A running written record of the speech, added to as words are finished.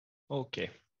Okay.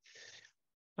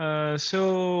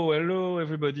 So hello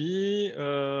everybody.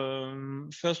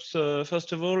 First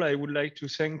of all, I would like to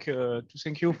thank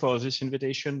you for this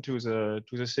invitation to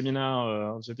the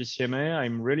seminar of the PCMA.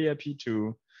 I'm really happy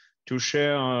to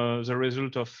share the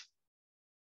result of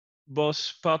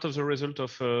both part of the result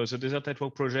of the Desert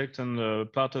Network project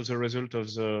and part of the result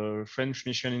of the French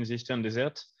mission in the Eastern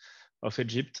Desert of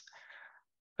Egypt.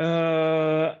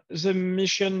 The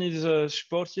mission is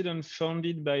supported and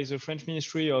funded by the French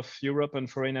Ministry of Europe and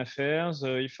Foreign Affairs,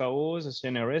 the IFAO, the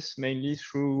CNRS, mainly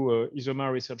through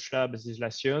ISOMA Research Lab these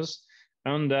last years,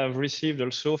 and have received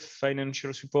also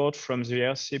financial support from the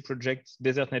ERC project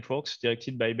Desert Networks,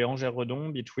 directed by Bérangère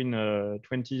Redon between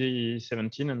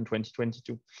 2017 and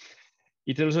 2022.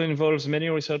 It also involves many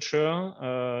researchers,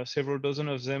 several dozen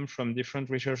of them from different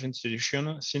research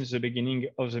institutions since the beginning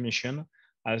of the mission,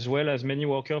 as well as many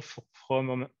workers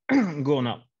from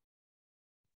Ghozza.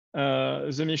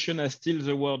 The mission has still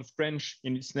the word French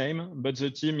in its name, but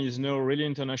the team is now really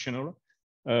international,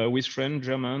 with French,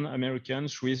 German, American,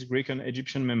 Swiss, Greek, and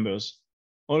Egyptian members.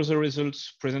 All the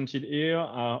results presented here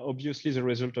are obviously the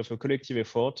result of a collective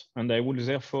effort, and I would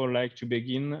therefore like to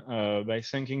begin by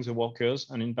thanking the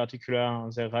workers, and in particular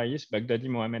their Rais, Baghdadi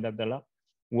Mohamed Abdallah,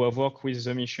 who have worked with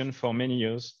the mission for many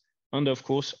years, and of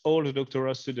course, all the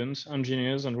doctoral students,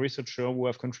 engineers, and researchers who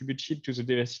have contributed to the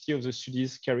diversity of the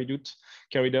studies carried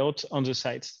out on the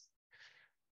sites.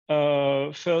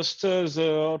 First,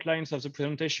 the outlines of the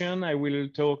presentation. I will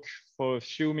talk for a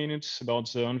few minutes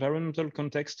about the environmental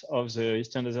context of the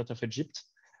Eastern Desert of Egypt.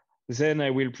 Then I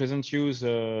will present you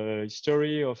the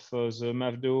history of the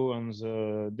MAFDO and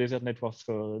the Desert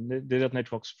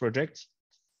Networks project.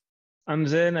 And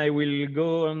then I will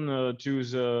go on to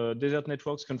the Desert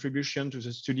Network's contribution to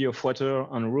the study of water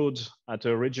and roads at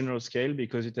a regional scale,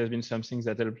 because it has been something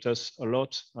that helped us a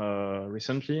lot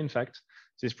recently. In fact,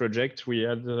 this project, we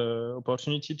had the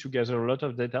opportunity to gather a lot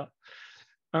of data.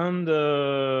 And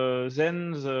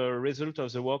then the result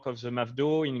of the work of the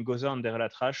MAFDO in Ghozza and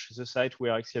el-Atrash, the site we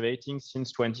are excavating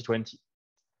since 2020.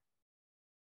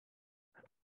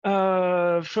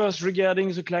 First,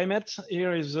 regarding the climate,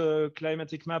 here is a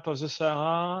climatic map of the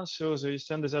Sahara. So the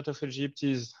Eastern Desert of Egypt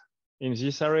is in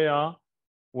this area,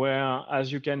 where,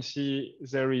 as you can see,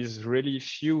 there is really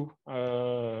few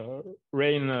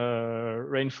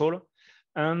rainfall,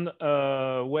 and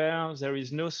where there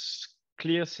is no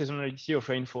clear seasonality of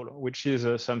rainfall, which is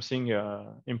something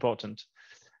important.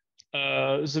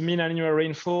 The mean annual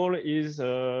rainfall is,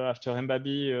 after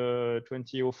Mbabi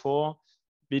 2004,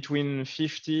 between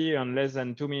 50 and less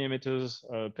than 2 millimeters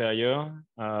per year.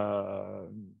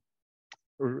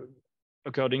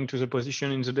 According to the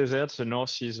position in the desert, the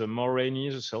north is more rainy,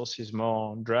 the south is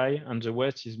more dry, and the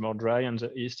west is more dry, and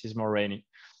the east is more rainy.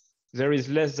 There is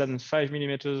less than 5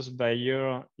 millimeters by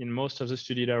year in most of the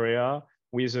studied area,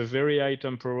 with a very high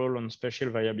temporal and spatial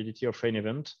variability of rain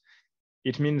event.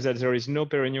 It means that there is no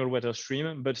perennial water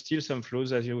stream, but still some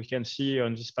flows, as you can see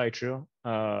on this picture,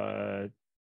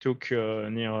 took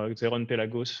near Xeron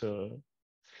Pelagos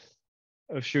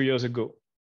a few years ago.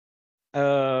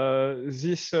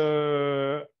 This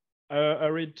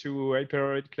arid to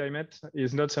hyper-arid climate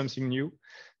is not something new.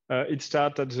 It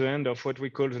starts at the end of what we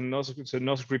call the North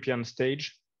Grippian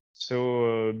stage.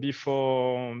 So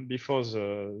before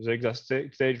the exact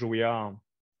stage we are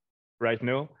right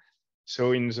now.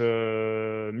 So in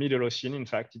the Middle Ocean, in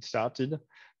fact, it started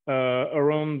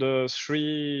around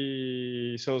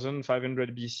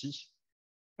 3,500 BC.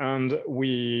 And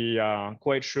we are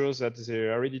quite sure that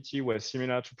the aridity was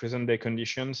similar to present day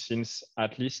conditions since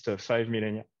at least 5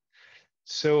 millennia.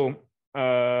 So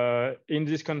in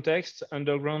this context,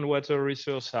 underground water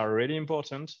resources are really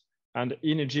important. And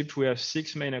in Egypt, we have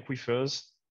 6 main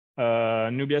aquifers: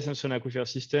 Nubia-Samson aquifer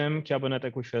system, Carbonate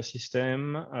aquifer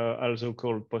system, also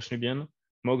called Post-Nubian,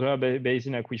 Mogra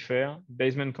Basin aquifer,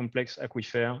 Basement complex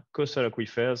aquifer, coastal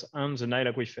aquifers, and the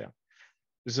Nile aquifer.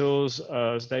 Those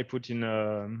that I put in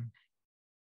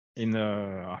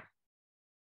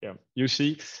yeah, you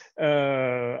see,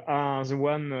 are the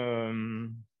one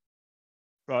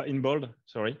in bold,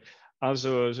 sorry, are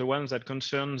the ones that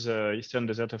concern the Eastern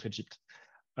Desert of Egypt.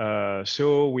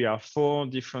 So we have 4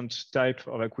 different types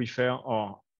of aquifer,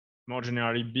 or more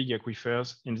generally big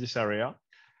aquifers in this area.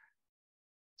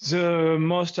 The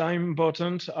most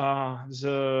important are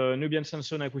the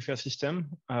Nubian-Samson aquifer system,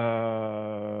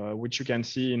 which you can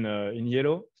see in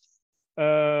yellow.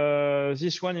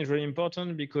 This one is really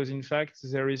important because, in fact,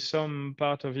 there is some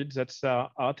part of it that's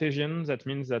artesian. That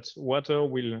means that water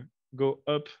will go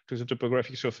up to the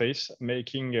topographic surface,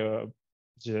 making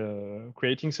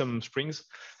creating some springs.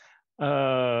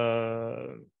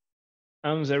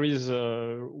 And there is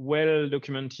a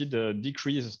well-documented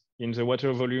decrease in the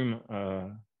water volume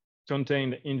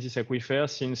contained in this aquifer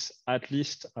since at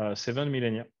least 7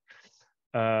 millennia,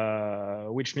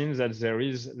 which means that there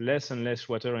is less and less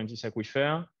water in this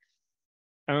aquifer,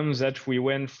 and that we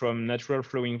went from natural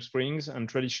flowing springs and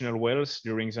traditional wells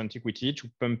during the antiquity to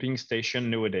pumping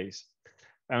station nowadays.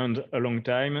 And a long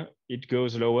time, it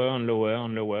goes lower and lower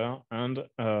and lower, and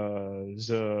there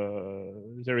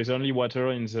is only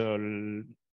water in the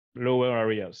lower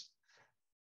areas.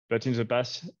 But in the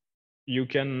past, you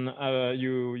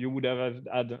would have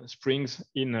had springs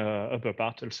in upper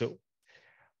part also.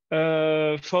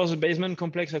 For the basement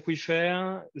complex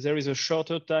aquifer, there is a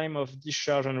shorter time of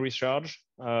discharge and recharge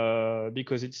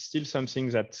because it's still something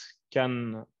that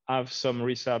can have some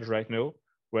recharge right now,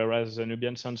 whereas the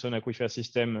Nubian Sandstone aquifer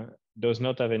system does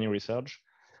not have any recharge.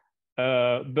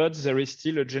 But there is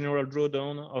still a general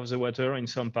drawdown of the water in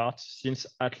some parts since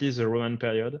at least the Roman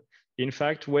period. In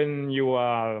fact, when you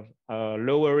are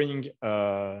lowering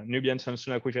Nubian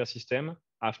Sandstone aquifer system,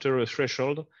 after a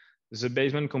threshold, the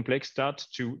basement complex starts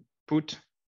to put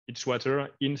its water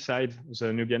inside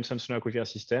the Nubian Sandstone aquifer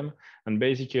system. And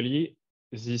basically,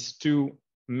 these three,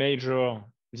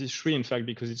 in fact,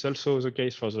 because it's also the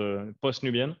case for the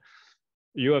post-Nubian,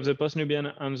 you have the post-Nubian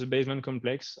and the basement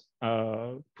complex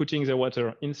putting the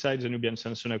water inside the Nubian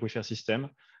Sandstone aquifer system.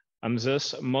 And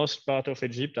thus, most part of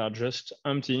Egypt are just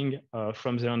emptying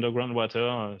from the underground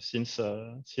water since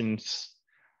 7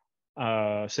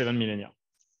 millennia.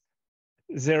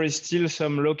 There is still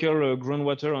some local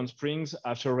groundwater on springs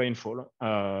after rainfall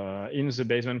in the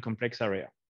basement complex area.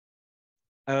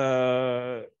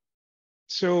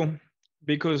 So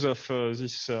because of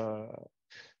this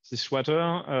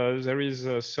water, there is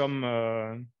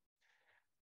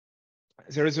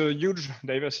a huge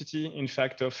diversity, in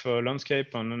fact, of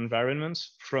landscape and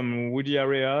environments, from woody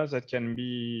areas that can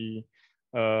be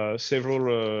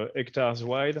several hectares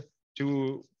wide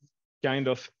to kind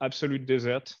of absolute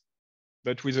desert,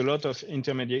 but with a lot of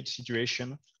intermediate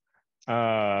situation.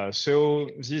 So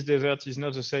this desert is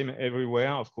not the same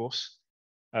everywhere, of course.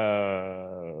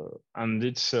 And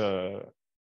it's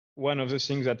one of the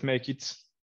things that make it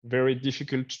very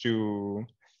difficult to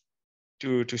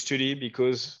study,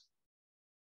 because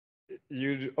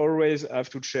you always have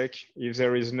to check if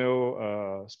there is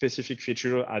no specific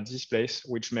feature at this place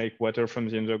which make water from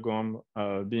the underground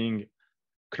being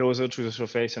closer to the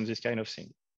surface and this kind of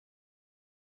thing.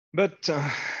 But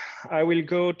I will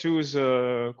go to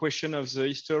the question of the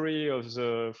history of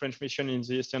the French mission in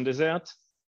the Eastern Desert.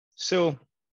 So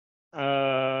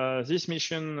this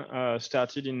mission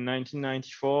started in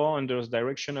 1994 under the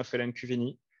direction of Hélène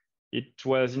Cuvigny. It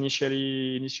was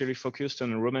initially focused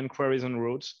on Roman quarries and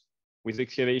roads, with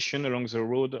excavation along the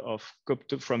road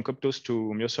from Coptos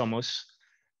to Myosormos,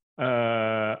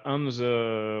 on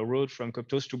the road from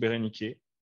Coptos to Berenike,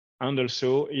 and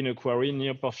also in a quarry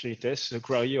near Porphyrites, the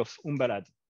quarry of Umbalad.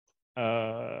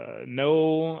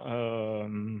 Now,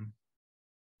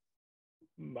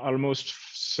 almost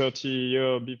 30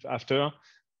 years after,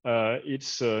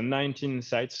 it's 19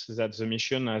 sites that the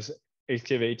mission has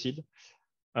excavated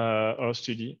or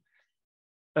studied.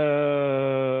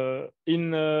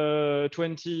 In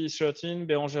 2013,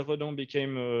 Bérangère Redon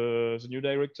became the new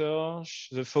director.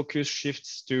 The focus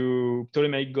shifts to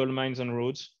Ptolemaic gold mines and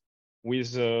roads,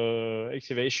 with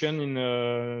excavation in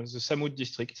the Samut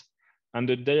district and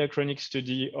the diachronic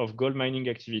study of gold mining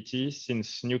activity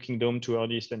since New Kingdom to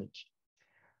early Islamic.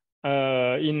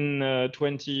 In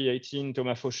 2018,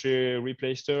 Thomas Faucher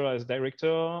replaced her as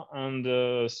director, and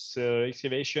the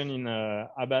excavation in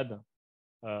Abbad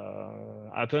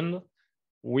happened,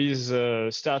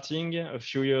 with starting a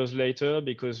few years later,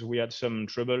 because we had some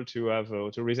trouble to have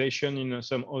authorization in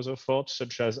some other forts,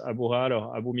 such as Abu Hal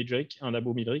or Abu Midrik and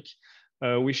Abu Midrik.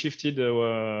 We shifted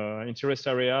our interest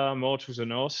area more to the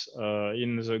north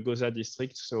in the Ghozza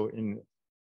district, so in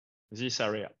this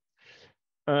area.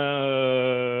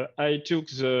 I took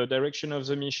the direction of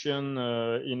the mission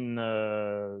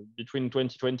between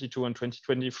 2022 and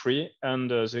 2023,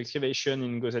 and the excavation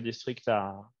in Ghozza district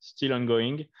are still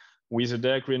ongoing, with a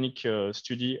diachronic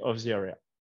study of the area.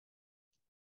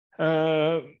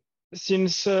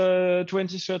 Since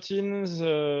 2013,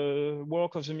 the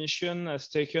work of the mission has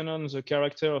taken on the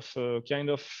character of a kind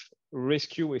of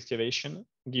rescue excavation,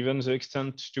 given the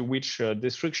extent to which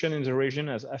destruction in the region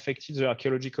has affected the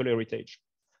archaeological heritage.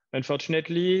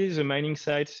 Unfortunately, the mining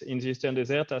sites in the Eastern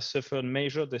Desert have suffered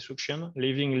major destruction,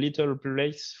 leaving little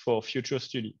place for future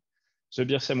study. The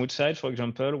Bir Samut site, for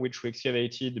example, which we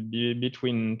excavated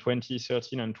between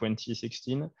 2013 and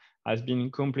 2016, has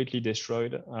been completely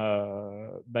destroyed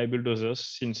by bulldozers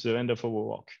since the end of our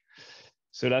work.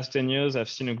 The last 10 years have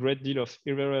seen a great deal of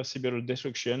irreversible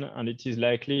destruction, and it is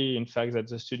likely, in fact, that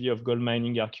the study of gold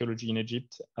mining archaeology in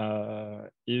Egypt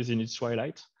is in its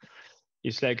twilight.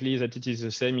 It's likely that it is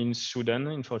the same in Sudan,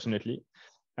 unfortunately.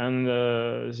 And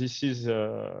this is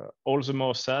all the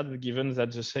more sad, given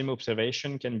that the same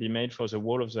observation can be made for the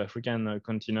whole of the African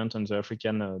continent and the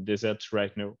African desert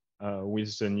right now,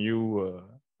 with the new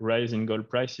rise in gold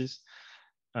prices.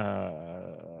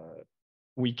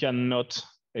 We cannot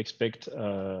expect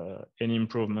any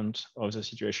improvement of the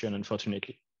situation,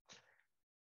 unfortunately.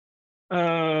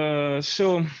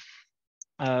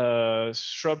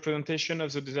 Short presentation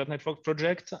of the Desert Network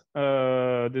project.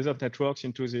 Desert Networks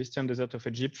into the Eastern Desert of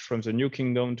Egypt from the New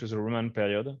Kingdom to the Roman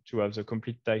period, to have the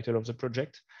complete title of the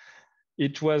project.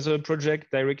 It was a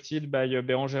project directed by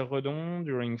Bérangère Redon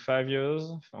during 5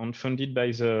 years and funded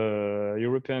by the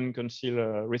European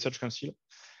Council, Research Council.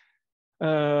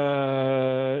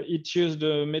 It used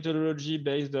a methodology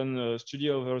based on a study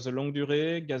over the long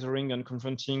durée, gathering and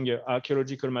confronting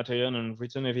archaeological material and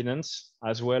written evidence,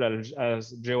 as well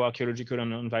as geoarchaeological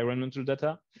and environmental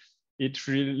data. It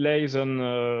relies on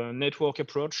a network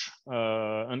approach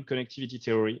and connectivity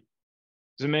theory.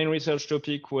 The main research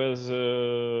topic was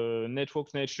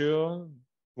network nature,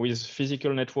 with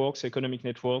physical networks, economic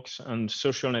networks, and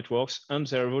social networks, and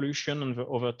their evolution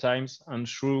over time and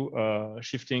through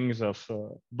shiftings of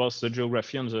both the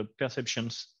geography and the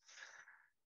perceptions.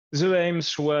 The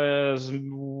aims were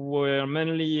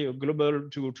mainly global,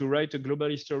 to write a global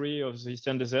history of the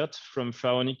Eastern Desert from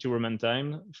Pharaonic to Roman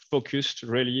time, focused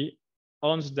really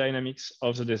on the dynamics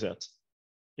of the desert,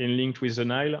 in linked with the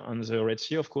Nile and the Red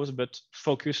Sea, of course, but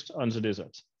focused on the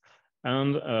desert.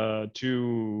 And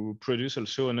to produce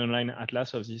also an online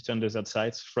atlas of the Eastern Desert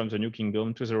sites from the New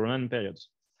Kingdom to the Roman period.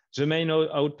 The main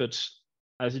outputs,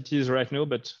 as it is right now,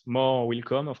 but more will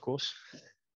come, of course.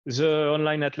 The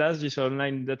online atlas, this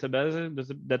online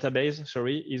database,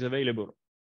 is available.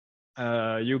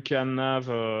 You can have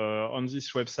on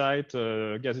this website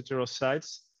gazetteer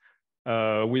sites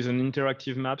with an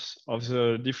interactive maps of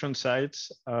the different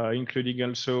sites, including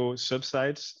also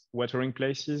sub-sites, watering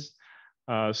places,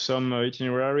 some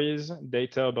itineraries,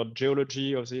 data about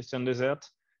geology of the Eastern Desert.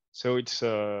 So it's,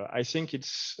 I think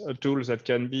it's a tool that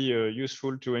can be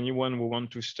useful to anyone who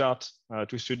wants to start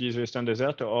to study the Eastern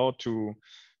Desert or to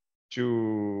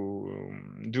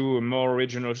do a more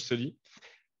regional study.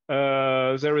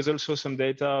 There is also some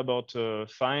data about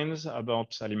finds,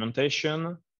 about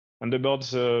alimentation, and about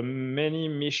the many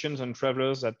missions and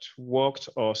travelers that worked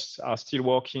or are still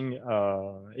working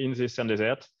in the Eastern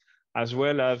Desert, as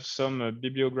well as some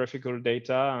bibliographical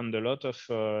data and a lot of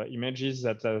images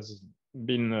that has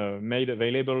been made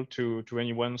available to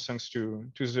anyone thanks to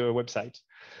the website.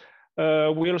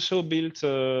 We also built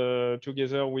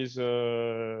together with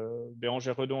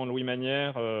Bérangère Redon and Louis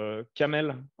Manière,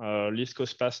 Camel, List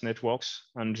Coast Pass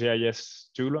Networks and GIS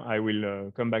tool. I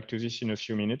will come back to this in a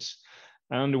few minutes.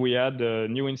 And we had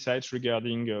new insights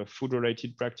regarding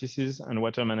food-related practices and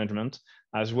water management,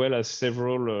 as well as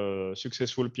several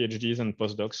successful PhDs and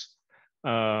postdocs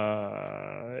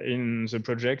in the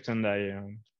project. And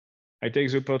I take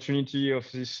the opportunity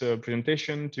of this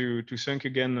presentation to thank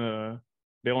again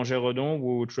Bérangère Redon,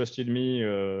 who trusted me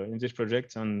in this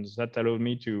project, and that allowed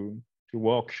me to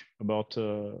work about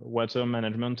water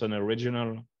management on a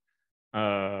regional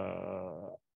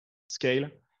scale,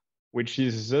 which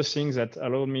is the thing that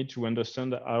allowed me to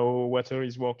understand how water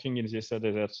is working in the Eastern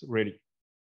Desert, really.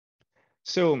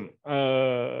 So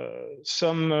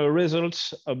some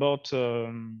results about this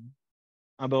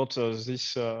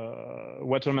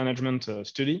water management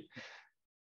study.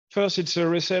 First, it's a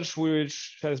research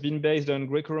which has been based on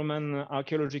Greco-Roman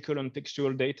archaeological and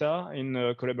textual data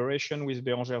in collaboration with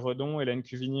Bérangère Redon, Hélène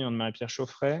Cuvigny, and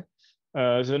Marie-Pierre.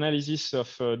 The analysis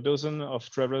of dozens of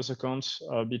travelers' accounts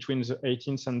between the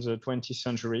 18th and the 20th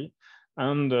century,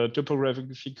 and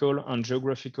topographical and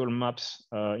geographical maps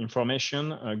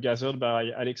information gathered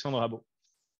by Alexandre Rabot.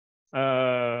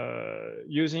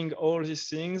 Using all these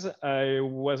things, I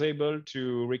was able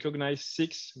to recognize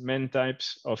 6 main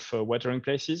types of watering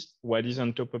places: wadis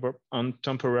and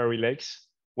temporary lakes,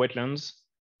 wetlands,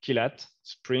 kilat,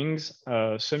 springs,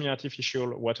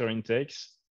 semi-artificial water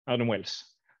intakes, and wells.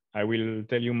 I will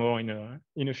tell you more in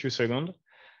a few seconds.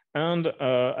 And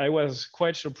I was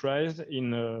quite surprised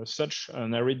in such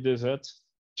an arid desert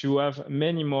to have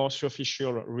many more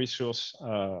superficial resources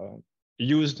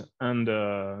used and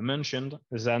mentioned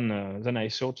than I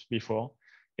thought before,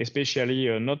 especially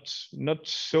not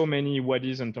so many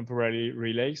wadis and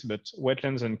temporary lakes, but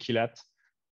wetlands and kilat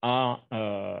are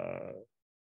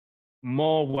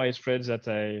more widespread than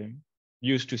I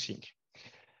used to think.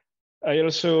 I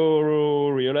also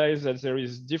realized that there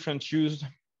is different use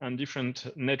and different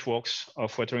networks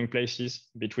of watering places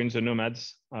between the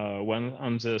nomads one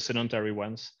and the sedentary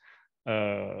ones.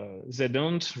 They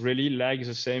don't really like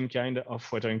the same kind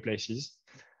of watering places.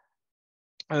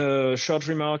 Short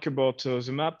remark about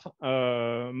the map.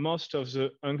 Most of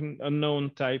the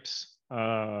unknown types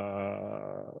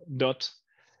dot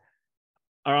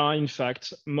are in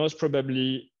fact most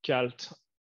probably calt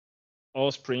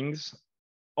or springs,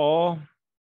 or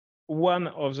one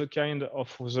of the kind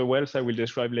of the wells I will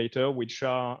describe later, which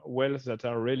are wells that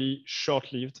are really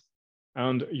short-lived,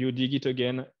 and you dig it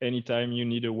again anytime you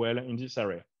need a well in this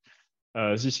area.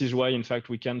 This is why, in fact,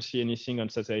 we can't see anything on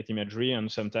satellite imagery,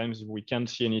 and sometimes we can't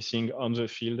see anything on the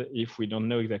field if we don't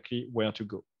know exactly where to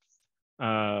go.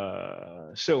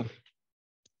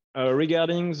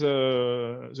 Regarding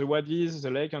the wadis,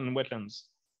 the lake, and wetlands.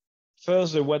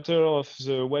 First, the water of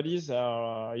the wadis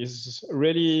is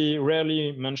really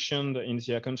rarely mentioned in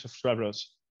the accounts of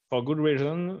travelers, for good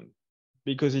reason,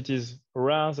 because it is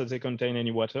rare that they contain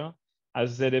any water,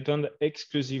 as they depend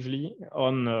exclusively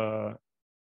on,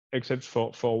 except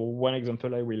for one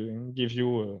example I will give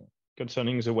you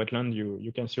concerning the wetland,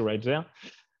 you can see right there.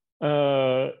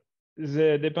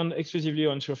 They depend exclusively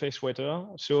on surface water,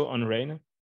 so on rain,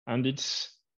 and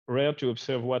it's rare to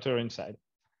observe water inside.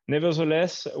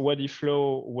 Nevertheless, wadi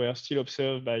flow were still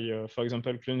observed by, for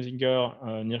example,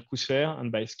 Klunzinger near Qusair,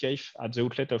 and by Scaife at the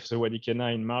outlet of the Wadi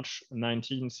Kena in March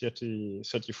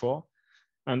 1934.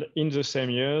 And in the same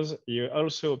years, he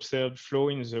also observed flow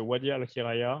in the Wadi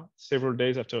al-Khiraya several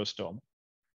days after a storm.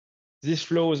 This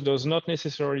flow does not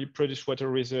necessarily produce water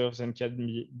reserves and can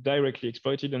be directly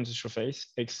exploited on the surface,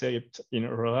 except in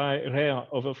rare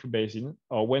overflow basin,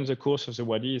 or when the course of the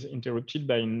wadi is interrupted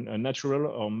by a natural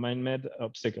or man-made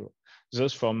obstacle,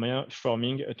 thus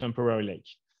forming a temporary lake.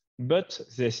 But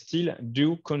they still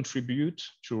do contribute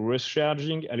to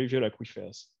recharging alluvial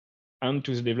aquifers and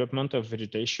to the development of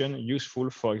vegetation useful,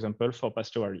 for example, for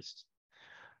pastoralists.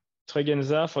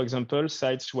 Tregenza, for example,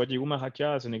 cites Wadi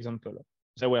Umaraka as an example.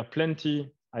 There were plenty,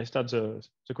 I start the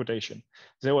quotation.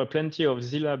 There were plenty of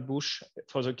zilla bush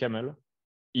for the camel.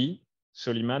 He,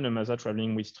 Soliman, a Maza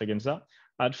traveling with Tregenza,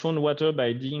 had found water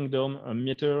by digging down a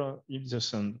meter in the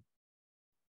sand.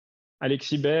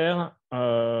 Alexis Baer,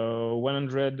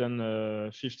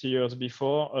 150 years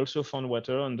before, also found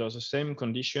water under the same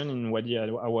condition in Wadi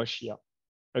Awashia.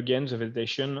 Again, the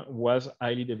vegetation was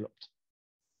highly developed.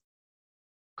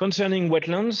 Concerning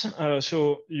wetlands,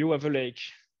 so you have a lake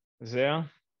there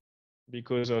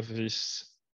because of this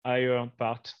higher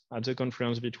part at the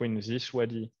confluence between this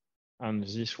wadi and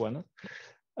this one.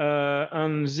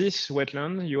 And this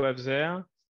wetland you have there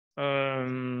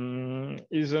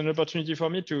is an opportunity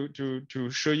for me to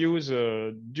show you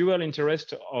the dual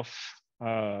interest of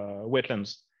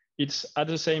wetlands. It's at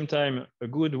the same time a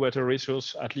good water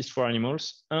resource, at least for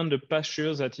animals, and a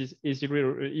pasture that is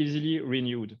easily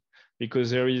renewed because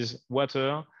there is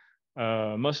water.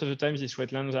 Most of the time, these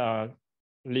wetlands are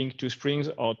linked to springs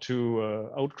or to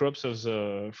outcrops of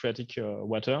the phreatic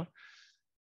water.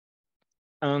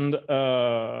 And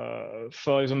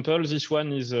for example, this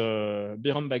one is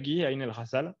Birambagi, Ain El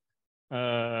Rasal.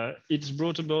 It's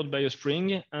brought about by a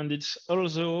spring, and it's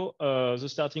also the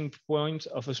starting point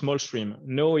of a small stream.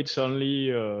 No, it's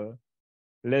only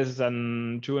less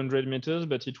than 200 meters,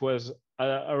 but it was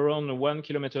around 1.5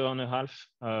 kilometers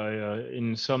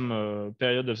in some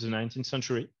period of the 19th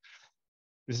century.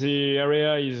 The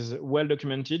area is well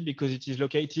documented because it is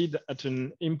located at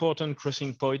an important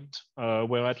crossing point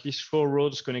where at least 4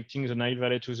 roads connecting the Nile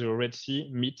Valley to the Red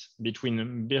Sea meet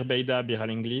between Bir Beida, Bir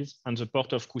al-Inglis, and the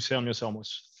port of Qusair near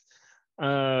Hormuz.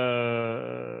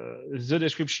 The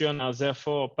descriptions are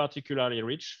therefore particularly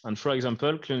rich. And for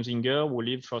example, Klunzinger, who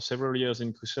lived for several years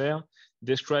in Qusair,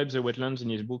 describes the wetlands in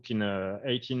his book in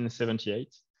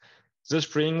 1878. The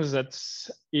springs that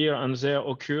here and there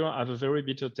occur have a very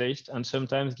bitter taste and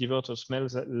sometimes give out a smell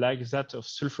like that of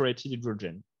sulfurated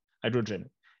hydrogen.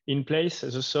 In place,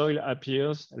 the soil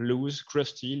appears loose,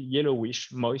 crusty,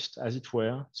 yellowish, moist, as it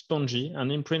were, spongy,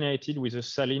 and impregnated with a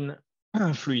saline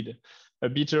fluid. A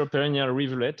bitter perennial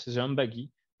rivulet, the Ambagi,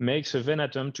 makes a vain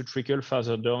attempt to trickle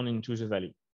farther down into the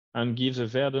valley and gives a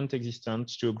verdant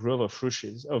existence to a grove of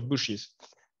bushes.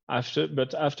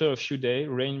 But after a few days,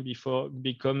 rain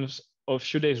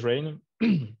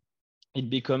it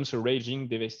becomes a raging,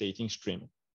 devastating stream.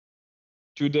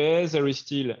 Today, there is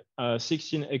still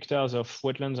 16 hectares of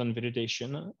wetlands and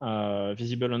vegetation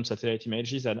visible on satellite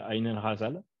images at Ain El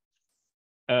Rasal.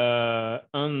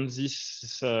 And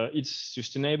this, its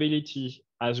sustainability,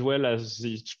 as well as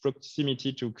its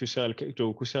proximity to Qusr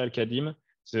al-Qadim,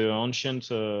 the ancient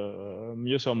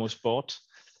Myos port,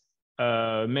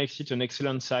 makes it an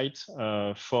excellent site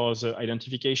for the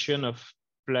identification of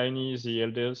Pliny the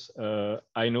Elder's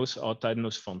Ainos or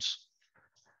Tadnos fonts.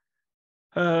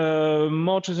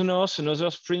 More to the north,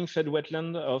 another spring-fed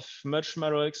wetland of much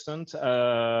smaller extent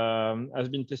has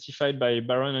been testified by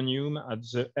Baron and Hume at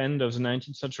the end of the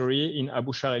 19th century in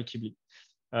Abu Shar el-Kibli,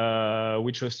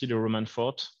 which hosted a Roman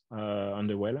fort on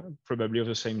the well, probably of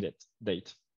the same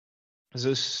date.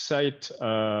 The site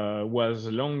was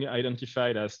long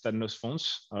identified as Tadnos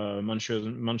fonts,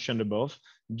 mentioned above,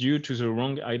 due to the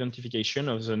wrong identification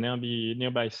of the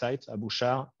nearby site, Abu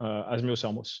Shar, as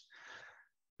Myos.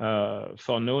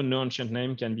 For now, no ancient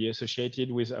name can be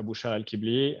associated with Abu Shar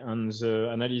al-Kibli, and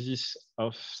the analysis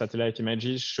of satellite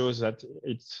images shows that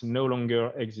it no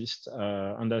longer exists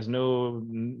and has now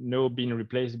been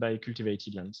replaced by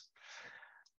cultivated lands.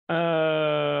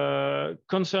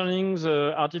 Concerning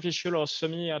the artificial or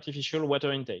semi-artificial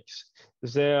water intakes,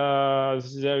 there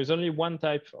is only one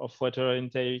type of water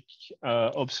intake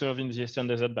observed in the Eastern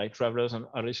Desert by travelers and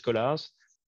early scholars,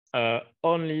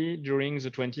 only during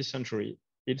the 20th century.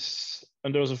 It's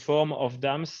under the form of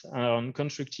dams and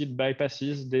constructed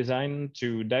bypasses designed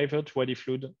to divert wadi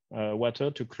flood water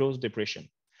to close depression.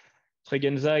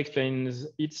 Ghozza explains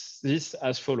this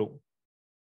as follows.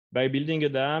 By building a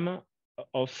dam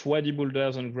of wadi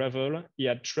boulders and gravel, he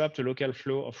had trapped a local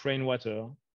flow of rainwater.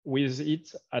 With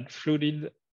it had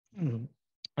flooded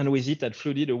a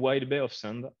wide bay of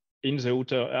sand in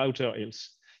the outer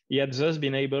hills. He had thus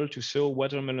been able to sow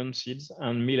watermelon seeds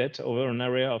and millet over an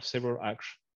area of several acres,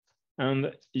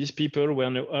 and his people were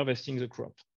now harvesting the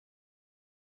crop.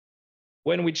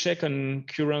 When we check on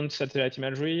current satellite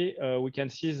imagery, we can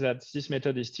see that this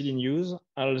method is still in use,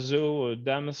 although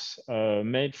dams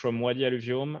made from wadi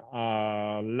alluvium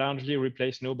are largely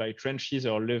replaced now by trenches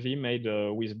or levees made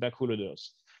with backhoe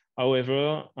loaders.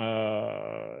 However,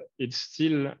 it's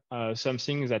still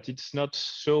something that it's not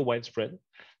so widespread.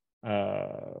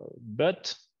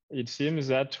 But it seems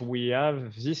that we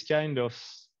have this kind of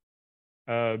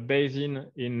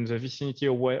basin in the vicinity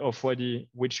of wadi,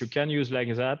 which you can use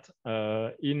like that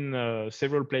in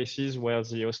several places where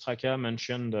the Ostraka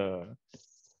mentioned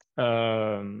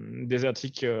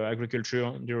desertic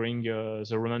agriculture during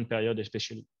the Roman period,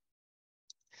 especially.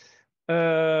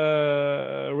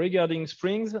 Regarding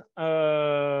springs,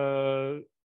 there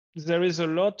is a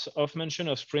lot of mention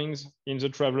of springs in the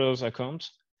traveler's account,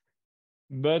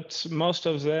 but most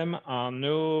of them are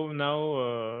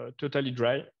now totally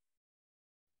dry.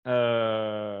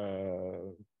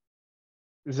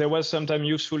 There was sometimes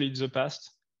useful in the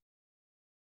past.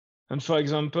 And for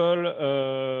example,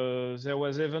 there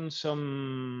was even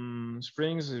some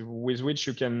springs with which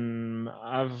you can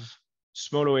have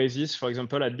small oases, for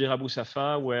example, at Bir Abu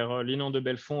Safa, where Linon de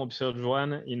Belfond observed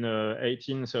one in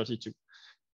 1832.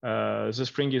 The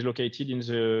spring is located in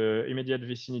the immediate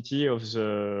vicinity of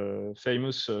the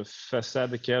famous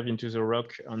facade carved into the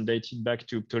rock and dated back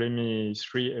to Ptolemaic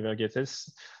III Evergetes,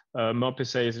 more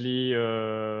precisely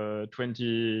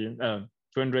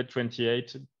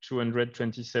 228,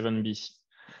 227 BC.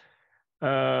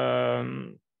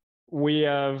 We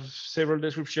have several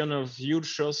descriptions of huge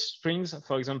short springs,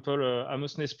 for example,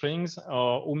 Amosne Springs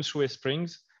or Umsue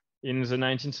Springs. In the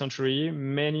 19th century,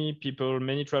 many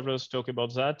travelers talk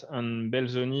about that, and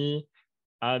Belzoni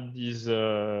had this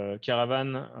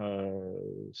caravan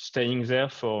staying there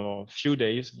for a few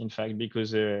days, in fact,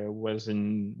 because there was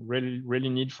really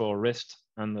need for rest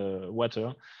and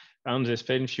water, and they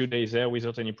spent a few days there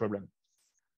without any problem.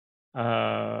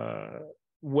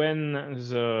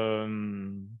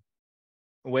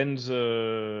 When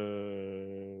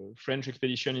the French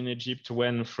expedition in Egypt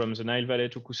went from the Nile Valley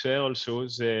to Qusair, also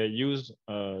they used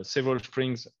several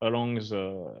springs along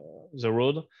the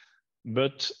road,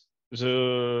 but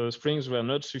the springs were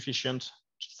not sufficient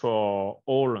for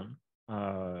all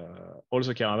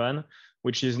the caravan,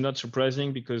 which is not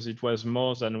surprising because it was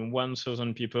more than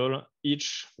 1,000 people,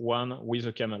 each one with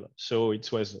a camel. So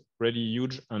it was really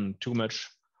huge and too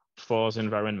much for the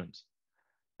environment.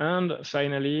 And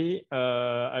finally,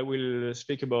 I will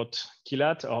speak about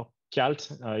kilat or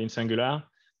kalt in singular.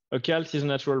 A kalt is a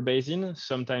natural basin,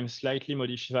 sometimes slightly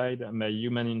modified by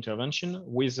human intervention,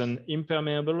 with an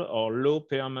impermeable or low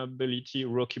permeability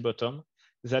rocky bottom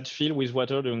that fill with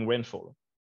water during rainfall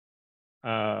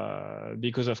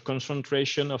because of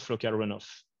concentration of local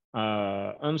runoff.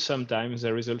 And sometimes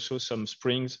there is also some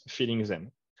springs filling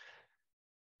them.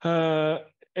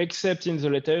 Except in the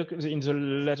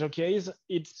latter case,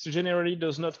 it generally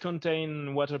does not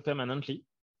contain water permanently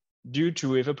due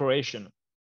to evaporation.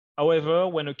 However,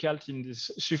 when a calt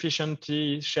is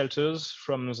sufficiently shelters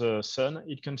from the sun,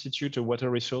 it constitutes a water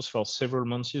resource for several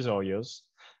months or years.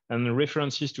 And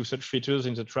references to such features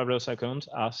in the traveler's account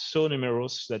are so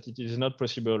numerous that it is not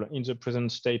possible in the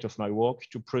present state of my work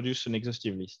to produce an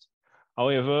exhaustive list.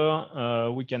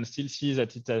 However, we can still see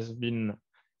that it has been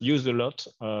used a lot.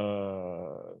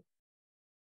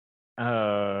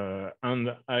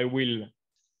 And I will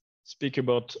speak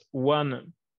about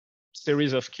one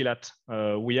series of kilat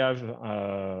we have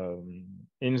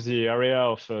in the area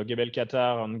of Gebel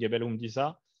Qatar and Gebel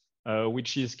Umdisa,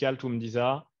 which is Kalt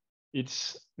Umdisa.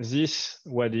 It's this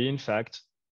wadi, in fact.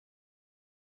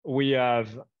 We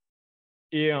have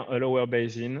here a lower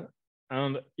basin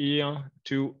and here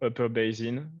two upper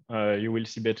basin. You will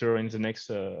see better in the next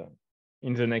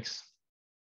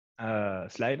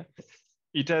slide.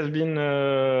 It has been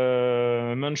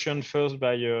mentioned first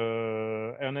by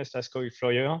Ernest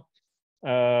Ascoy-Floyer,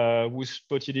 who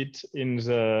spotted it in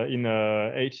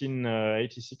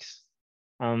 1886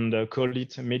 and called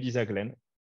it Medisa Glen.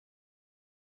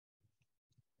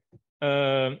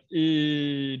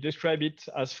 He described it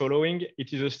as following: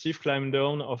 it is a steep climb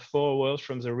down of 4 hours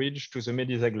from the ridge to the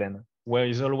Medisa Glen, where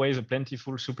is always a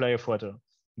plentiful supply of water,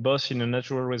 both in a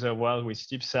natural reservoir with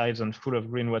steep sides and full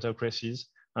of green watercresses,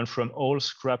 and from holes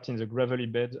scrapped in the gravelly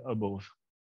bed above.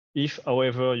 If,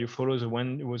 however, you follow the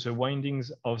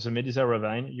windings of the Medisa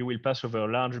ravine, you will pass over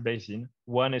a large basin,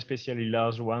 one especially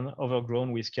large one,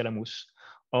 overgrown with calamus,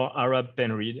 or Arab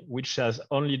penreed, which has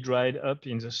only dried up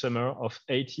in the summer of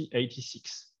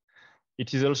 1886.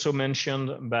 It is also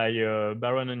mentioned by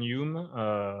Baron and Hume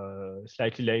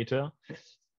slightly later.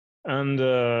 And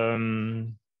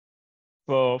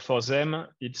for them,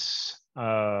 it's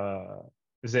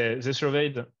they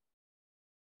surveyed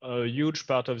a huge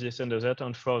part of the Eastern Desert,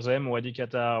 and for them, Wadi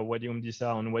Qatar, Wadi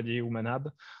Umdisa, and Wadi Umanab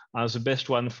are the best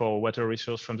one for water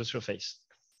resource from the surface.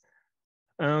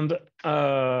 And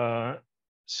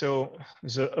so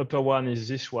the upper one is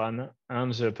this one,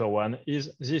 and the upper one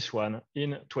is this one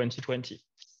in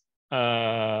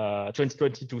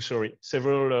 2022, sorry.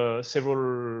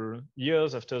 Several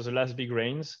years after the last big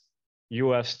rains, you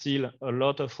have still a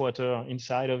lot of water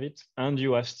inside of it, and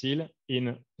you have still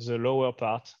in the lower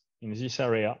part, in this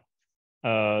area,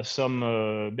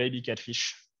 some baby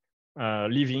catfish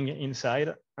living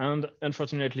inside. And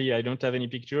unfortunately, I don't have any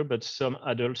picture, but some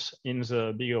adults in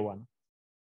the bigger one.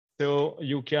 So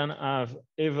you can have,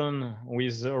 even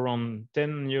with around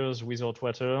 10 years without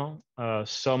water,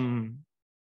 some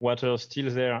water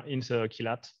still there in the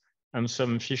kilat, and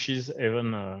some fishes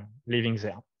even living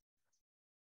there.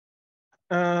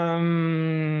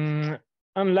 And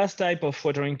last type of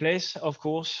watering place, of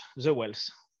course, the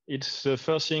wells. It's the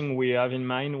first thing we have in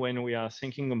mind when we are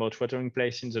thinking about watering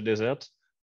place in the desert,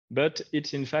 but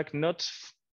it's in fact not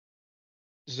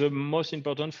the most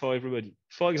important for everybody.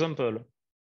 For example,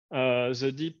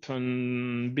 the deep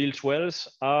and built wells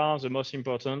are the most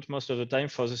important most of the time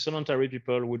for the sedentary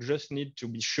people who just need to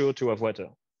be sure to have water.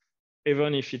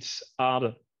 Even if it's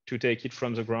hard to take it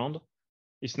from the ground,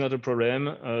 it's not a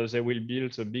problem. They will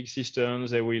build a big cistern,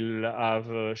 they will have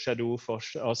a shadow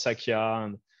or sakya,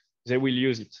 and they will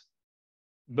use it.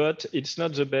 But it's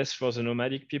not the best for the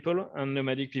nomadic people, and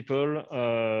nomadic people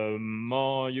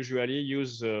more usually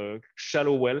use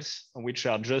shallow wells, which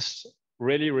are just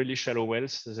really shallow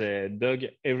wells. They dug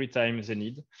every time they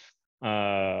need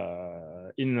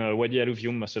in Wadi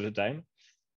Alluvium most of the time.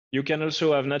 You can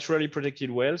also have naturally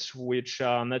protected wells, which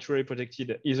are naturally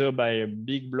protected either by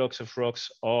big blocks of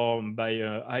rocks or by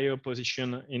a higher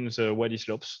position in the Wadi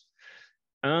slopes.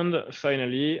 And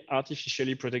finally,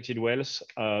 artificially protected wells,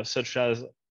 such as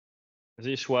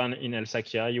this one in El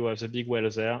Sakia. You have the big well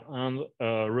there and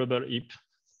a rubber heap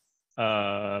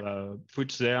put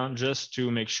there just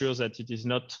to make sure that it is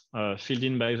not filled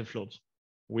in by the flood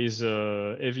with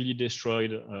heavily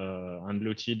destroyed and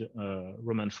looted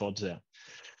Roman forts there.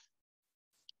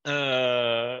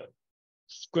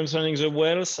 Concerning the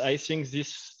wells, I think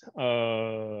this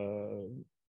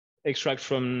extract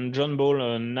from John Ball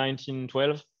in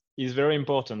 1912 is very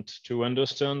important to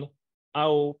understand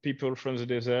how people from the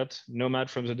desert, nomad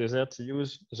from the desert,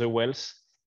 use the wells,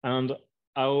 and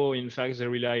how in fact they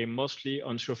rely mostly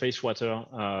on surface water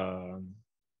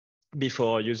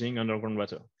before using underground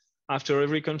water. After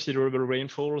every considerable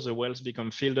rainfall, the wells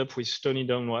become filled up with stony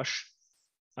downwash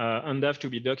and have to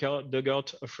be dug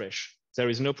out afresh. There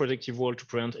is no protective wall to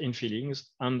prevent infillings,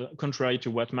 and contrary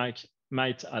to what might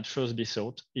at first be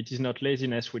thought, it is not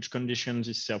laziness which conditions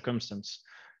this circumstance.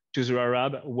 To the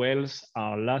Arab, wells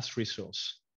are last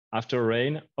resource. after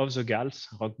rain of the galts,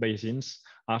 rock basins,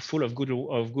 are full of good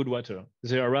water.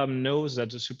 The Arab knows that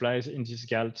the supplies in these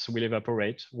galts will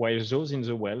evaporate, while those in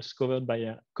the wells covered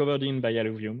in by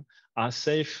alluvium are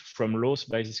safe from loss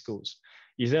by this cause.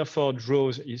 He therefore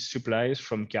draws his supplies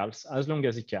from galts as long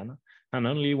as he can, and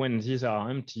only when these are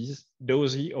empty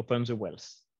does he open the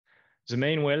wells. The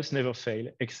main wells never fail,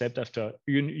 except after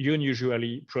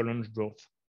unusually prolonged drought.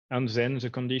 And then the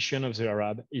condition of the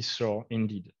Arab is sore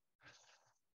indeed.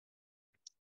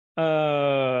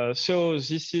 So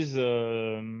this is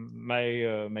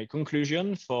my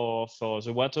conclusion for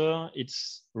the water.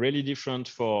 It's really different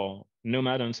for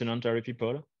nomad and sedentary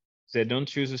people. They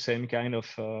don't use the same kind of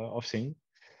thing,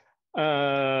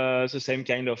 the same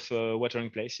kind of watering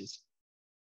places.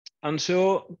 And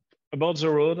so about the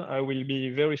road, I will be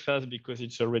very fast because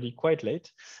it's already quite late.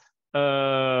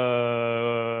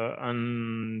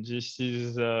 And this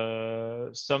is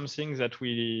something that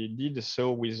we did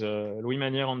so with Louis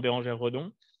Manière and Bérangère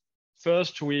Redon.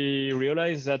 First, we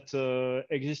realized that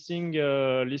existing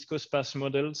least cost path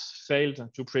models failed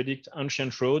to predict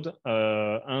ancient road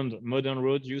and modern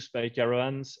road used by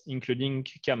caravans, including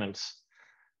camels.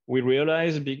 We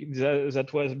realized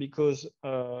that was because,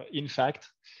 in fact,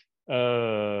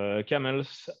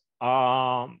 camels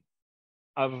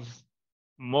have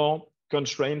more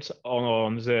constraints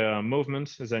on their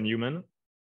movements than human.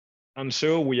 And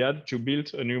so we had to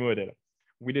build a new model.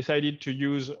 We decided to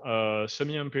use a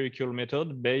semi-empirical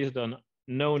method based on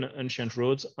known ancient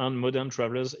roads and modern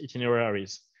travelers'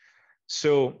 itineraries.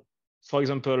 So, for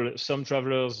example, some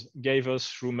travelers gave us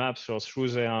through maps or through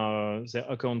their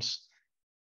accounts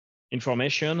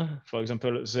information. For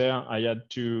example, there I had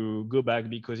to go back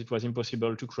because it was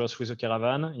impossible to cross with a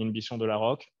caravan in Bisson de la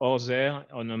Roque. Or there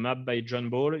on a map by John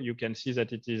Ball, you can see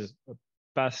that it is a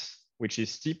path which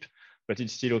is steep, but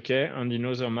it's still okay. And in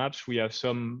other maps, we have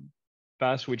some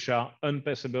paths which are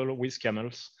unpassable with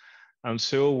camels. And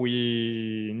so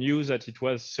we knew that it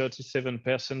was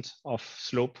 37% of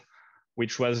slope,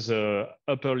 which was the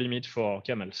upper limit for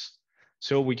camels.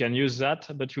 So we can use that,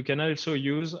 but you can also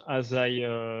use, as I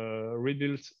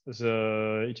rebuilt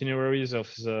the itineraries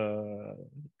of the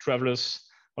travelers,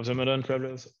 of the modern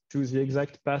travelers to the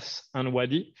exact path and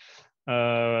wadi,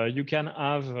 you can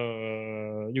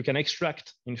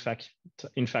extract, in fact,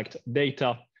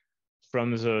 data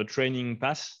from the training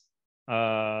path.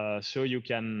 So you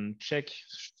can check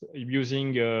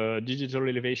using a digital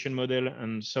elevation model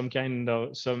and some kind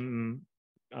of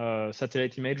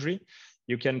satellite imagery.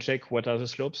 You can check what are the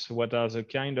slopes, what are the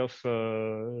kind of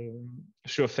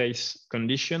surface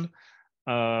condition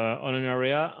on an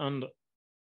area, and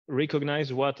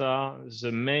recognize what are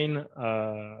the main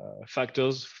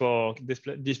factors for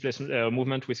displacement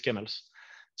movement with camels.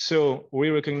 So we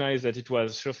recognize that it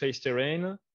was surface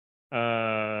terrain,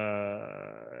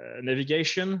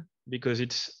 navigation, because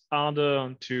it's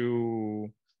harder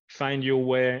to find your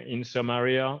way in some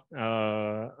area,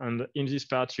 and in this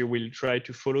part you will try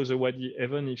to follow the wadi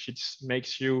even if it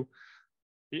makes you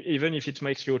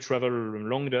travel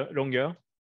longer.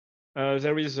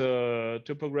 There is a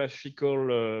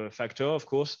topographical factor, of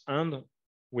course, and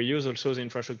we use also the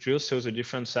infrastructure, so the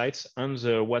different sites and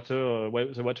the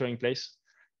watering place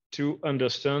to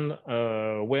understand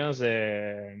where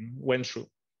they went through.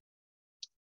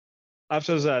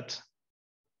 After that,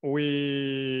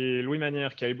 Louis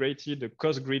Manière calibrated the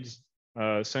cost grids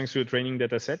thanks to the training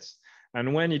data sets.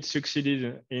 And when it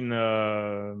succeeded in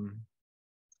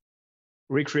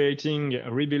rebuilding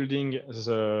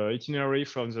the itinerary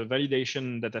from the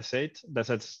validation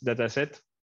data set,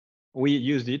 we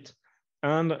used it.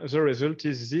 And the result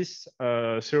is this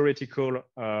theoretical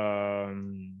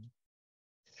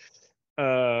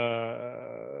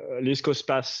least cost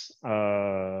path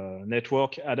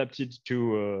network adapted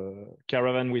to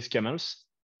caravan with camels.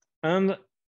 And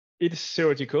it's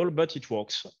theoretical, but it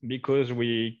works because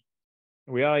we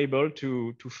are able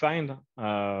to find,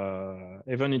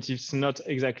 even if it's not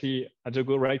exactly at the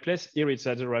right place, here it's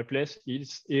at the right place.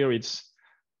 Here it's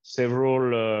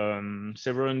several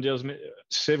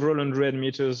hundred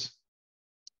meters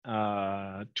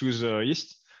to the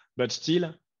east, but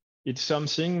still it's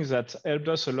something that helped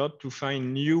us a lot to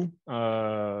find new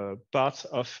parts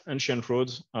of ancient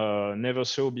roads never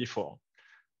saw before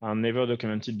and never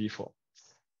documented before.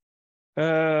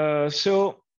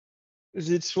 So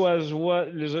this was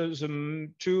what the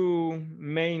two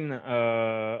main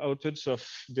outputs of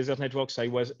Desert Networks I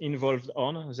was involved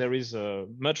on. There is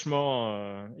much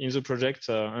more in the project,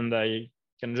 and I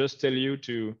can just tell you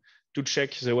to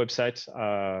check the website.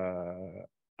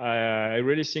 I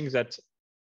really think that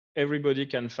everybody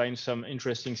can find some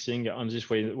interesting thing on this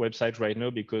website right now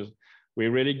because we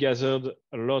really gathered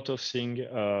a lot of things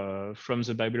from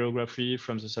the bibliography,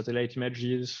 from the satellite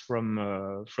images, from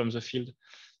the field.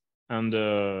 And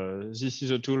this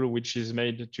is a tool which is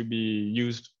made to be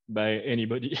used by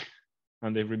anybody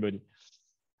and everybody.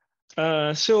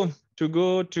 So to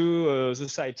go to the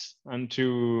sites and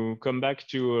to come back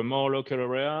to a more local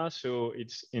area. So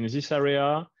it's in this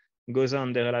area, Ghozza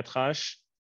and Deir el-Atrash.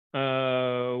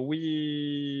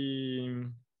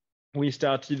 We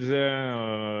started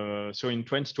there, so in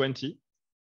 2020.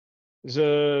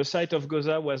 The site of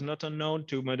Ghozza was not unknown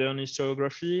to modern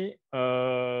historiography.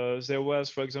 There was,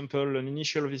 for example, an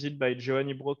initial visit by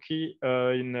Giovanni Brocchi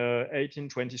in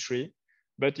 1823,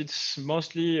 but it's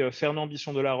mostly Fernand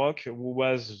Bisson de la Roque who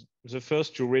was the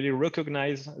first to really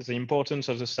recognize the importance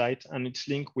of the site and its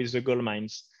link with the gold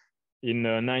mines in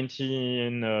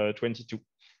 1922.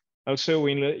 Also,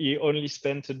 he only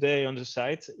spent a day on the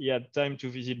site. He had time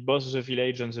to visit both the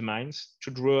village and the mines,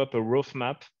 to draw up a rough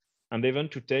map, and even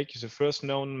to take the first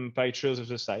known pictures of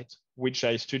the site, which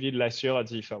I studied last year at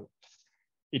the IFAO.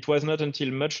 It was not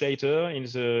until much later, in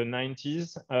the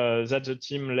 90s, that the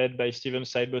team led by Stephen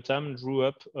Sidebottom drew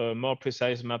up a more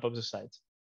precise map of the site.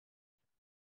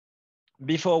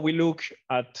 Before we look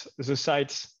at the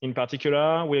sites in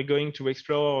particular, we're going to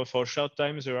explore for a short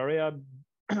time the area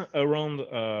around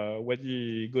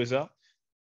Wadi Ghozza,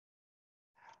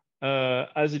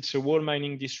 as it's a wall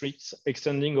mining district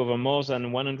extending over more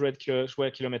than 100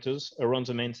 square kilometers around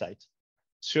the main site.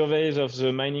 Surveys of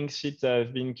the mining site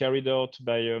have been carried out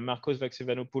by Marcos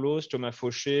Vaxevanopoulos, Thomas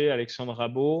Faucher, Alexandre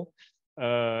Rabot,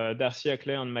 Darcy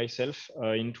Ackley, and myself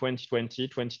in 2020,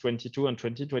 2022, and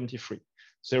 2023.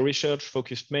 The research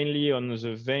focused mainly on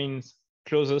the veins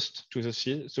closest to the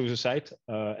site,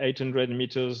 800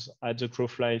 meters at the crow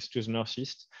flies to the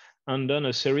northeast, and done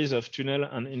a series of tunnel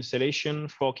and installation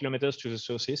 4 kilometers to the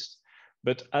southeast.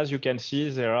 But as you can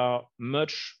see, there are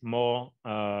much more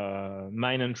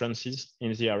mine entrances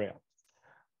in the area.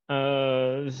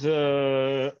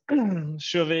 The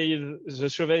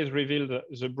surveys revealed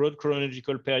the broad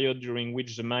chronological period during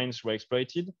which the mines were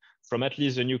exploited, from at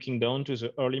least the New Kingdom to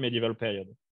the early medieval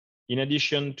period. In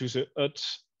addition to the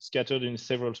huts scattered in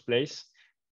several places,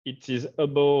 it is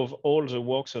above all the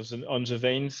works on the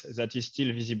veins that is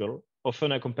still visible,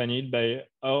 often accompanied by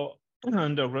our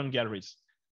underground galleries.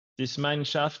 This mine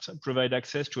shaft provides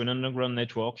access to an underground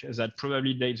network that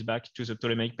probably dates back to the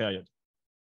Ptolemaic period.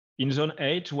 In Zone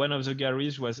 8, one of the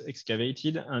galleries was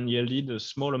excavated and yielded a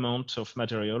small amount of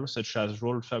material, such as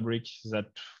rolled fabric that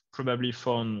probably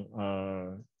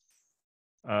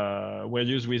were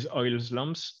used with oil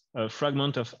lamps, a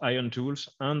fragment of iron tools,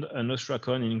 and an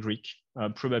ostracon in Greek,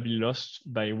 probably lost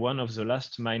by one of the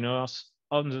last miners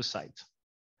on the site.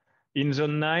 In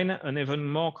Zone 9, an even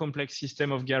more complex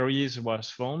system of galleries was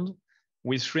found.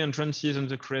 With 3 entrances on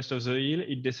the crest of the hill,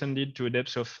 it descended to a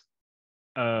depth of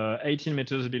 18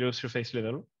 meters below surface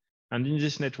level. And in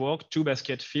this network, 2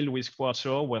 baskets filled with quartz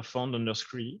ore were found under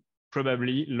scree,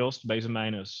 probably lost by the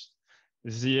miners.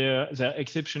 Their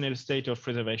exceptional state of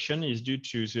preservation is due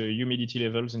to the humidity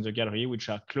levels in the gallery, which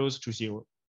are close to 0.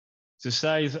 The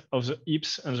size of the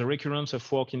heaps and the recurrence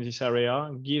of work in this area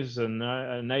gives an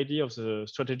idea of the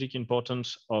strategic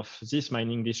importance of this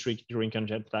mining district during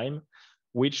ancient time,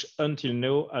 which until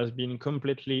now has been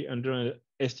completely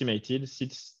underestimated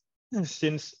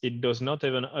since it does not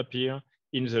even appear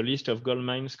in the list of gold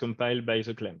mines compiled by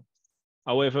the claim.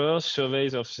 However,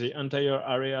 surveys of the entire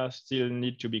area still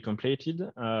need to be completed,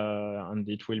 and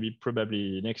it will be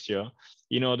probably next year,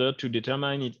 in order to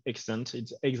determine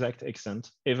its exact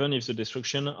extent, even if the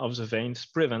destruction of the veins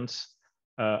prevents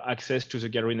access to the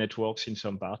gallery networks in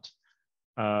some part,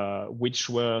 which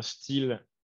were still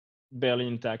barely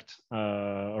intact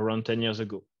around 10 years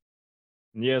ago.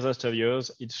 In years after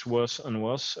years, it's worse and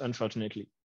worse, unfortunately.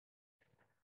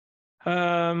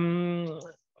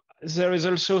 There is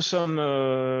also some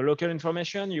local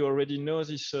information. You already know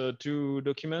these 2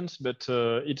 documents, but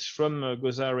it's from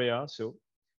Ghozza area.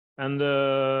 And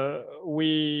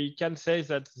we can say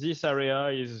that this area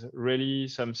is really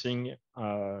something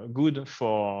good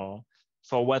for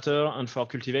water and for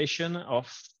cultivation.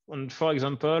 And for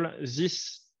example,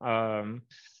 this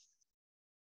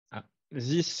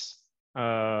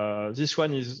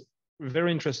one is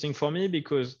very interesting for me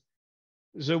because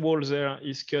the wall there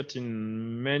is cut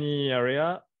in many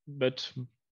areas, but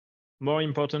more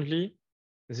importantly,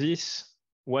 this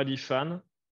Wadi fan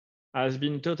has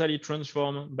been totally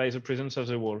transformed by the presence of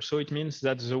the wall. So it means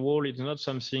that the wall is not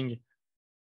something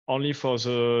only for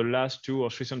the last 2 or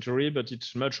 3 centuries, but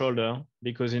it's much older,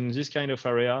 because in this kind of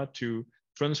area to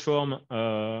transform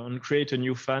and create a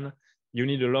new fan, you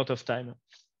need a lot of time.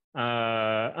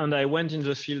 And I went in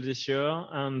the field this year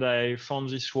and I found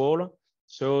this wall.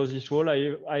 So this wall,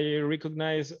 I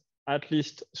recognize at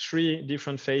least 3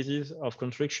 different phases of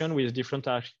construction with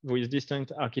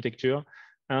distinct architecture.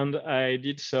 And I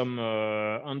did some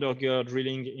underground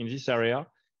drilling in this area.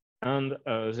 And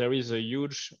there is a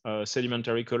huge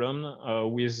sedimentary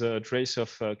column with a trace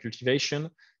of cultivation.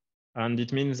 And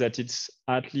it means that it's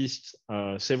at least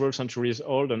several centuries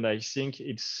old, and I think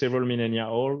it's several millennia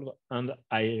old. And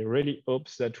I really hope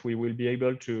that we will be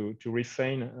able to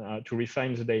refine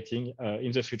the dating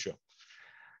in the future.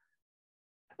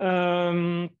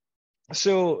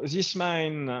 So this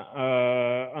mine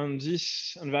and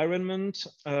this environment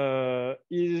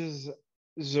is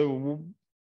the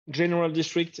general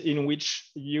district in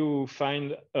which you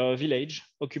find a village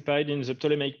occupied in the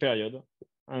Ptolemaic period.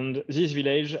 And this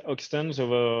village extends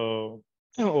over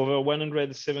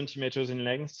 170 meters in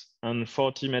length and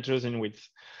 40 meters in width.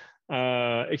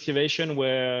 Excavation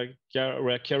were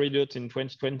carried out in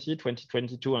 2020,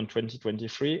 2022, and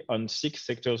 2023 on 6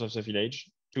 sectors of the village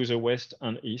to the west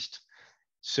and east.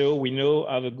 So we now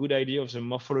have a good idea of the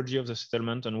morphology of the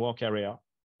settlement and work area,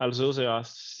 although there are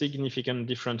significant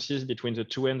differences between the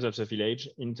 2 ends of the village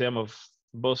in terms of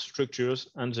both structures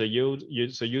and the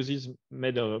uses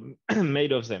made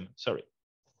of them. Sorry.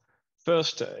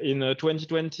 First, in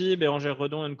 2020, Bérangère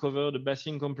Redon uncovered a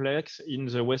bathing complex in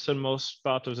the westernmost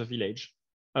part of the village.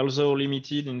 Although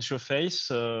limited in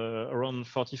surface, around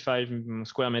 45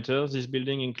 square meters, this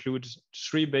building includes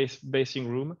 3 bathing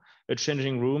rooms, a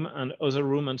changing room, and other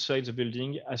rooms inside the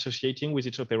building associating with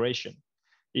its operation.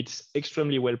 It's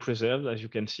extremely well preserved, as you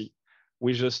can see,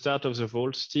 with the start of the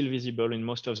vault still visible in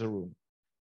most of the room.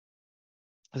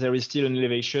 There is still an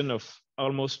elevation of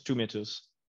almost 2 meters.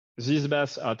 These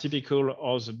baths are typical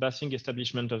of the bathing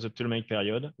establishment of the Ptolemaic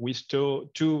period, with 2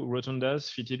 rotundas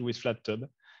fitted with flat tub,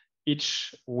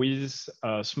 each with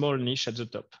a small niche at the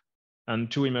top, and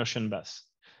 2 immersion baths.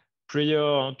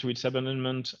 Prior to its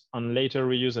abandonment and later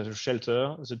reuse as a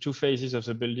shelter, the 2 phases of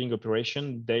the building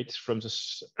operation date from the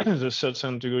 3rd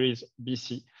century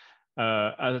BC,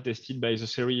 as attested by the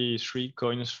Series 3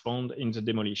 coins found in the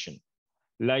demolition.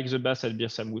 Like the baths at Bir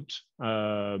Samut,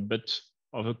 but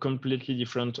of a completely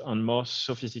different and more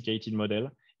sophisticated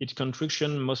model, its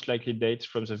construction most likely dates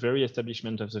from the very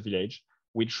establishment of the village,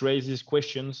 which raises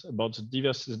questions about the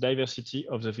diversity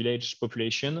of the village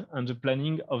population and the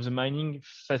planning of the mining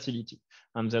facility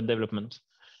and their development.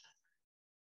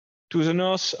 To the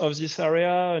north of this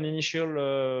area, an initial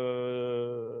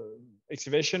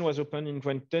excavation was opened in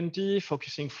 2020,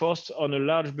 focusing first on a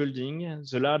large building,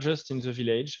 the largest in the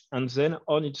village, and then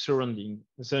on its surrounding.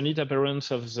 The neat appearance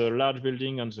of the large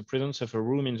building and the presence of a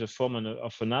room in the form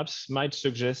of an apse might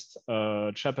suggest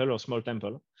a chapel or small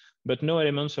temple, but no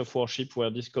elements of worship were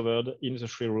discovered in the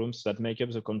 3 rooms that make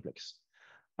up the complex.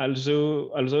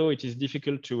 Although it is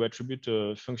difficult to attribute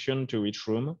a function to each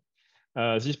room,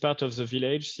 this part of the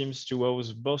village seems to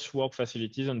house both work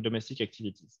facilities and domestic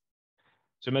activities.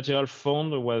 The material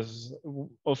found was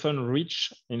often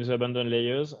rich in the abandoned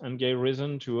layers and gave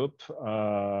reason to hope,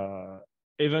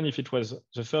 even if it was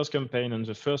the first campaign and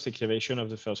the first excavation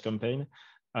of the first campaign,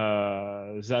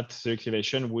 that the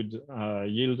excavation would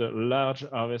yield a large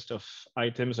harvest of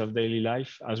items of daily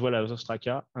life as well as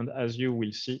ostraca. And as you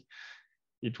will see,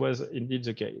 it was indeed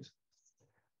the case.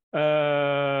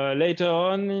 Later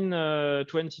on in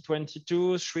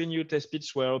 2022, 3 new test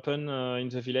pits were opened in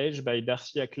the village by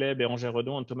Darcy Ackley, Bérangère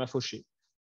Redon, and Thomas Faucher.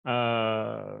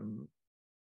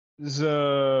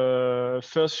 The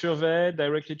first survey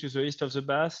directly to the east of the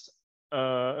baths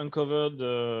uncovered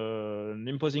an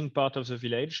imposing part of the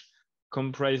village,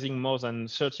 comprising more than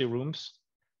 30 rooms.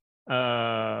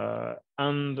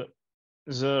 And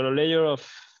the layer of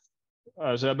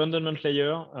the abandonment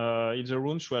layer in the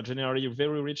rooms were generally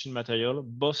very rich in material,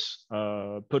 both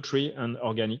pottery and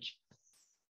organic.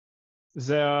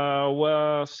 There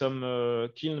were some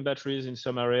kiln batteries in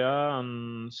some area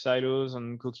and silos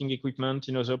and cooking equipment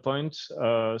in other points.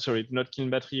 Sorry, not kiln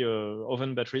battery,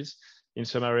 oven batteries in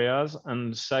some areas,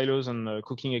 and silos and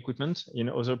cooking equipment in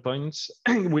other points,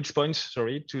 which points,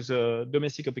 sorry, to the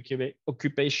domestic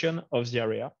occupation of the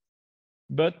area.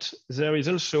 But there is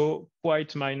also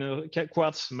quite minor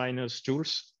quartz miners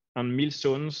tools and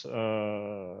millstones,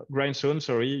 grindstones,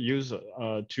 sorry, used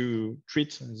to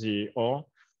treat the ore.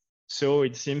 So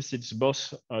it seems it's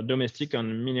both domestic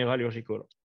and mineralogical.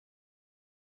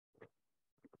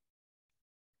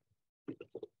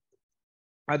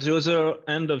 At the other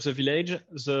end of the village,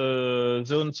 the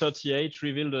zone 38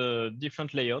 revealed a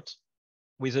different layout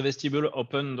with a vestibule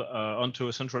opened onto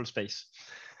a central space.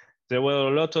 There were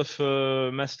a lot of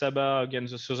mastaba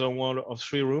against the southern wall of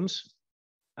 3 rooms.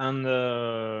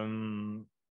 And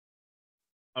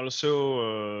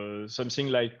also something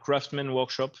like craftsman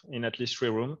workshop in at least 3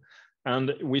 rooms.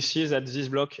 And we see that this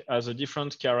block has a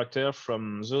different character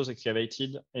from those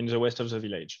excavated in the west of the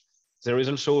village. There is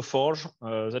also a forge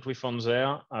that we found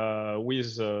there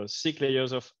with thick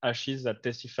layers of ashes that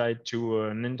testified to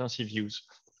an intensive use.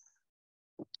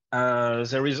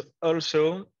 There is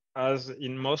also, as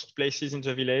in most places in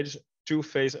the village, 2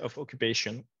 phases of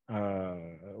occupation,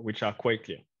 which are quite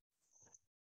clear.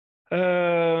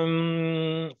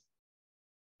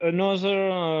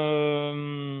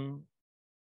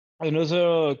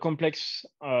 Another complex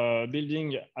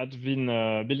building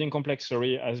complex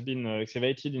has been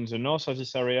excavated in the north of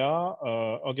this area,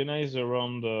 organized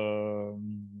around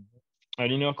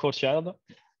an inner courtyard.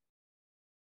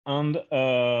 And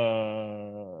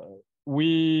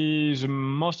the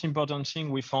most important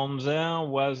thing we found there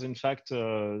was, in fact,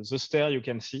 the stair you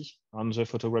can see on the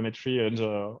photogrammetry and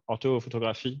the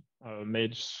orthophotography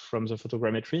made from the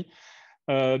photogrammetry.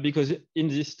 Because in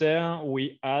this stair,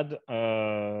 we had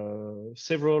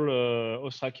several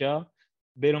ostraca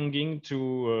belonging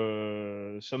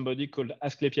to somebody called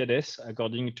Asclepiades,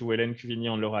 according to Hélène Cuvigny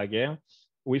and Laura Aguerre.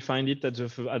 We find it at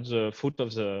the foot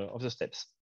of the steps.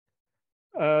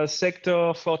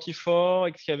 Sector 44,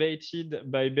 excavated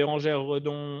by Bérangère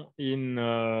Redon in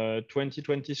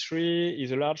 2023,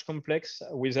 is a large complex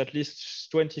with at least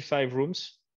 25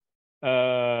 rooms.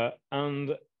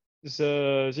 And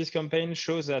this campaign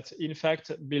shows that, in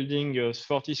fact, building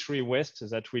 43 West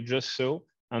that we just saw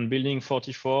and building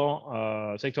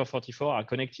 44, sector 44 are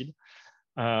connected.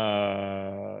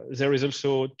 There is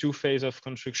also 2 phases of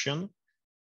construction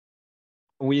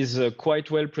with quite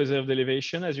well preserved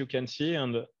elevation, as you can see.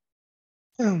 And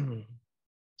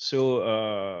so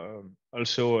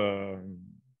also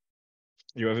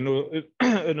you have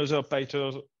another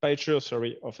picture,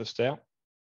 sorry, of a stair.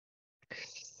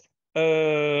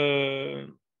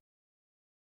 During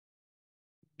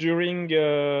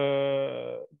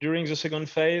the second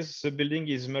phase, the building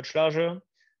is much larger,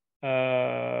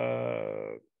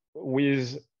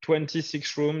 with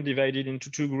 26 rooms divided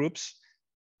into 2 groups.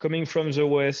 Coming from the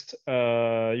west,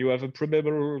 you have a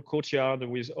probable courtyard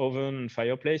with oven and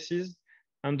fireplaces,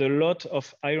 and a lot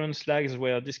of iron slags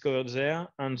were discovered there.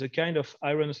 And the kind of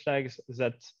iron slags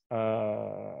that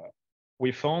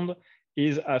we found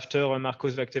is, after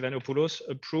Marcos Vactevanopoulos,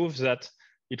 a proof that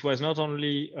it was not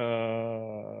only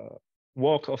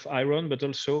work of iron, but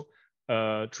also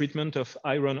treatment of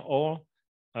iron ore,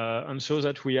 and so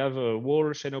that we have a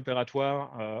whole chaîne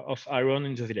opératoire of iron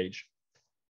in the village.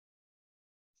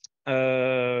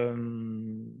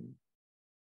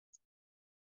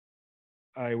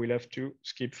 I will have to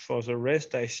skip for the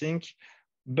rest, I think,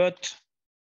 but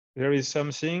there is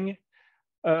something.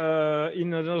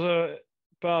 In another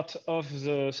part of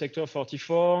the sector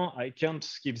 44, I can't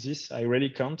skip this, I really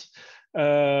can't.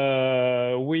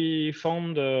 We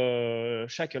found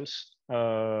shackles,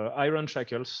 iron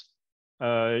shackles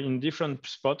in different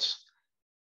spots.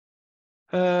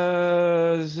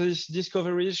 This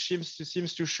discovery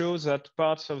seems to show that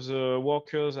parts of the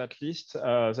workers, at least,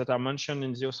 that are mentioned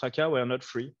in the ostraca were not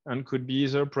free and could be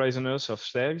either prisoners or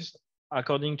slaves.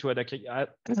 According to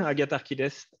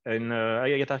Agatarchides,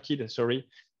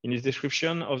 in his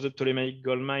description of the Ptolemaic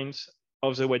gold mines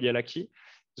of the Wadi al-Aki,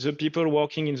 the people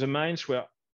working in the mines were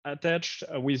attached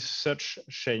with such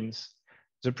chains.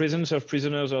 The presence of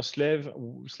prisoners or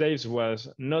slaves was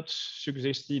not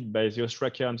suggested by the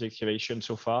ostraca and the excavation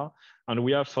so far, and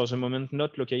we have for the moment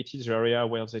not located the area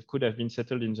where they could have been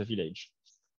settled in the village.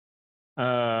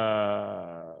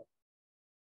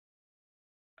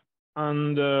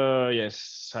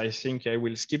 Yes, I think I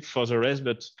will skip for the rest,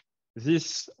 but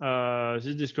this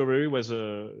discovery was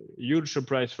a huge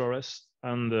surprise for us,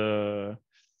 and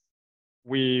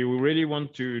we really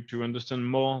want to understand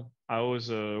more how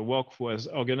the work was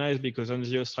organized, because on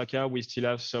the ostraca we still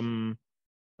have some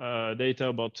data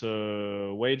about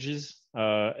wages,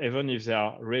 even if they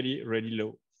are really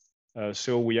low.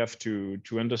 So we have to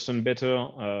understand better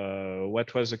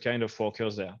what was the kind of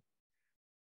workers there.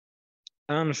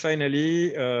 And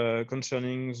finally,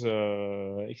 concerning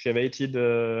the excavated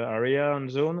area and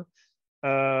zone,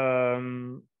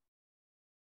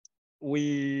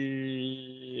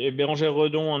 Bérangère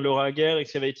Redon and Laura Aguerre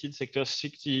excavated sector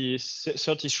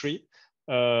 33,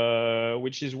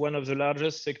 which is one of the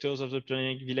largest sectors of the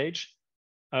Ptolemaic village.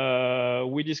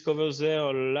 We discovered there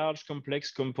a large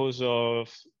complex composed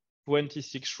of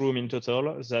 26 rooms in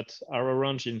total that are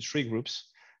arranged in 3 groups,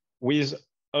 with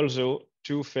also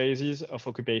 2 phases of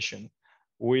occupation.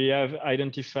 We have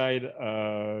identified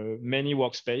many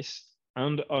workspaces,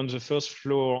 and on the first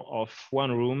floor of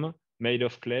one room, made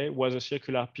of clay, was a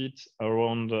circular pit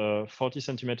around 40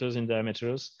 centimeters in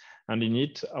diameter, and in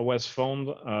it were found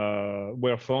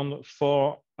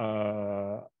 4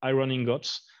 iron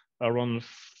ingots, around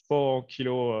 4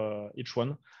 kilo each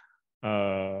one,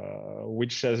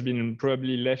 which has been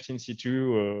probably left in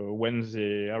situ when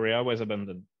the area was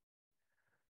abandoned.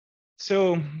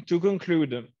 So to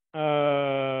conclude,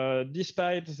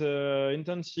 despite the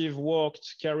intensive work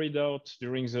carried out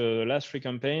during the last 3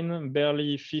 campaigns,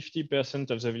 barely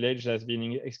 50% of the village has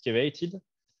been excavated.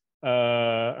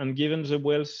 And given the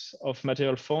wealth of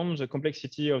material found, the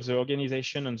complexity of the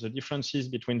organization and the differences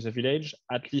between the village,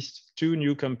 at least 2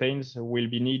 new campaigns will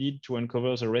be needed to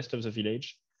uncover the rest of the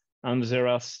village. And there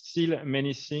are still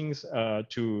many things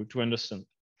to understand.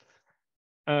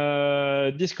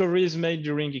 Discoveries made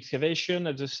during excavation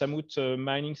at the Samut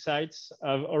mining sites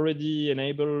have already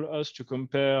enabled us to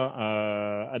compare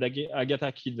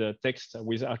Agatha Kid text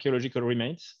with archaeological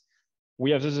remains.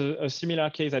 We have a similar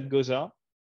case at Ghozza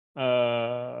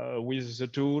with the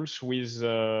tools, with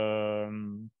the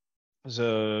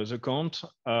count,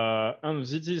 and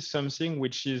this is something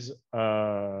which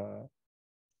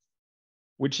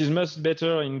is much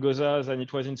better in Ghozza than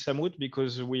it was in Samut,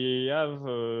 because we have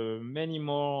many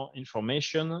more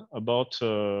information about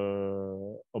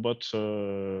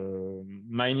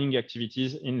mining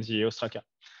activities in the Ostraka.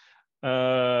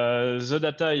 The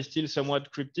data is still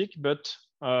somewhat cryptic, but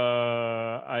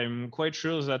I'm quite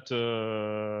sure that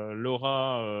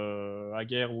Laura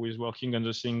Aguerre, who is working on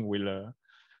the thing, will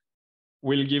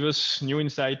give us new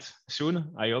insight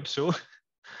soon. I hope so.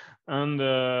 And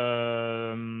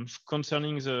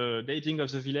concerning the dating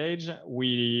of the village,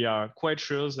 we are quite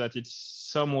sure that it's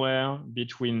somewhere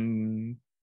between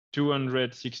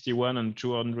 261 and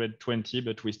 220,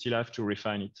 but we still have to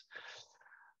refine it.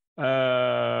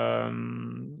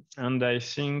 And I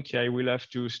think I will have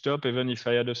to stop, even if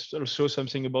I had also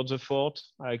something about the fort.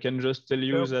 I can just tell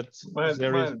you that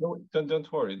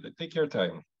don't worry, take your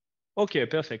time. Okay,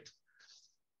 perfect.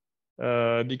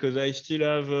 Because I still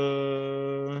have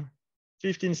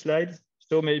 15 slides,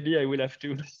 so maybe I will have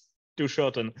to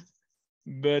shorten.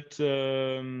 But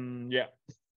yeah,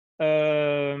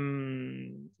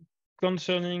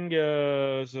 concerning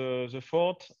the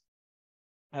fort,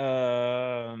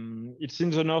 it's in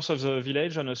the north of the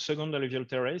village on a second alluvial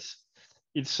terrace.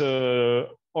 It's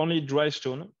only dry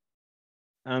stone,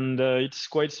 and it's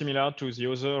quite similar to the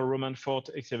other Roman fort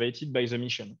excavated by the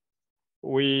mission.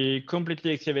 We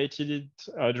completely excavated it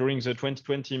during the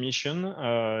 2020 mission.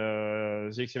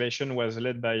 The excavation was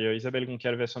led by Isabelle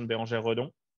Goncalves and Bérangère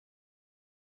Redon.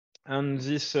 And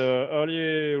this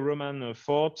early Roman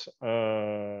fort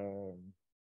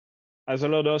has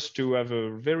allowed us to have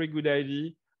a very good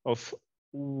idea of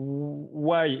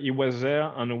why it was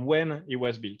there and when it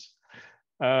was built.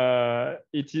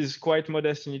 It is quite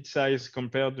modest in its size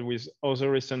compared with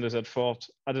other Eastern Desert forts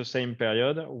at the same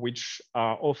period, which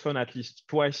are often at least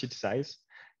twice its size.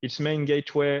 Its main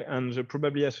gateway and the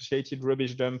probably associated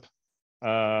rubbish dump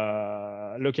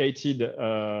located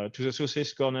to the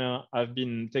southeast corner have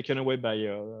been taken away by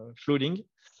flooding.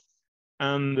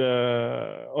 And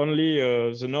only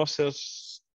the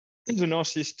northeast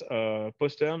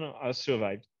postern has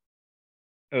survived.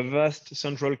 A vast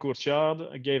central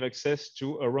courtyard gave access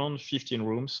to around 15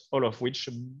 rooms, all of which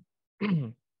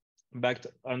backed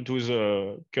onto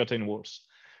the curtain walls.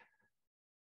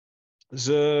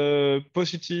 The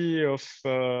paucity of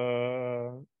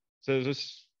the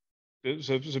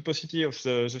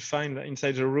find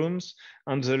inside the rooms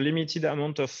and the limited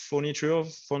amount of furniture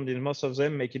found in most of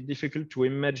them make it difficult to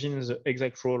imagine the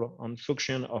exact role and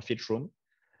function of each room.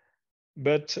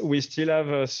 But we still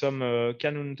have some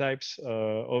cannon types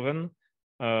oven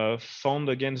found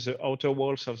against the outer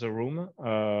walls of the room,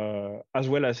 as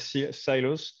well as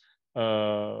silos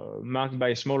marked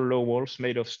by small low walls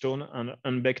made of stone and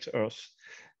unbaked earth,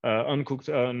 uncooked,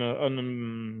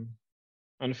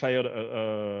 unfired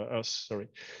earth. Sorry.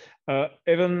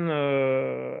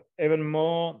 Even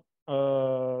more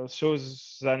so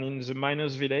than in the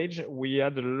miners' village, we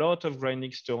had a lot of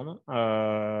grinding stone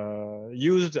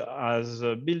used as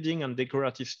building and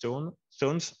decorative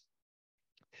stones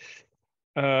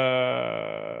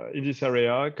in this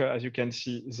area, as you can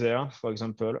see there, for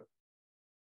example.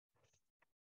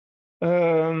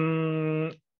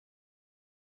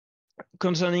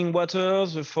 Concerning water,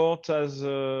 the fort has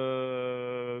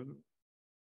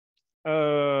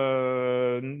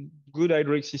good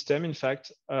hydraulic system, in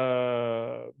fact,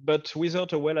 but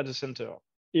without a well at the center.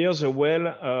 Here, the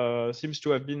well seems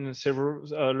to have been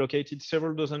located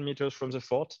several dozen meters from the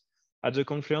fort at the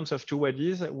confluence of 2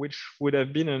 wadis, which would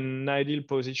have been an ideal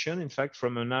position, in fact,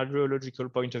 from an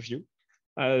hydrological point of view.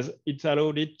 as it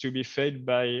allowed it to be fed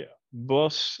by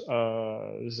both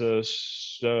the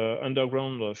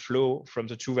underground flow from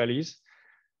the two valleys,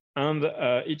 and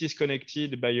it is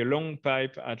connected by a long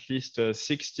pipe, at least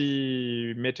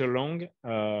 60-meter long,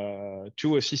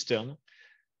 to a cistern,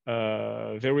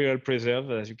 very well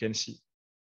preserved, as you can see.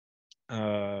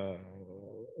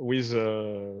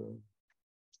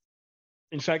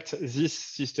 In fact, this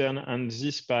cistern and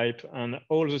this pipe and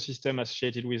all the system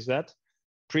associated with that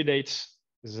predates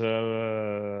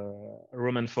the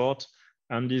Roman fort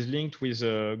and is linked with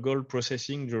gold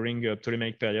processing during the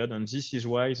Ptolemaic period. And this is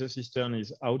why the cistern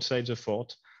is outside the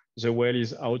fort. The well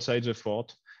is outside the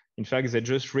fort. In fact, they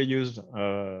just reused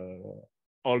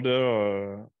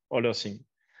older thing.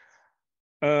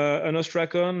 An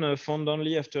ostracon found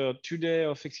only after 2 days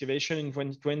of excavation in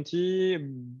 2020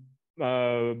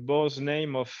 bore the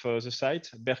name of the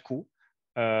site, Bércou,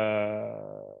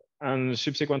 and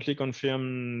subsequently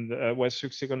confirmed, was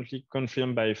subsequently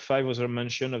confirmed by 5 other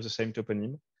mentions of the same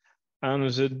toponym. And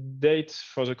the date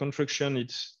for the construction,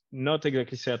 it's not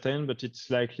exactly certain, but it's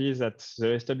likely that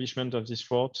the establishment of this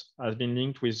fort has been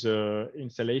linked with the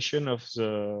installation of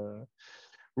the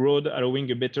road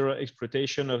allowing a better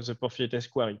exploitation of the Porphyrites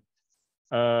quarry.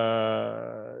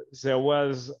 There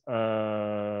was,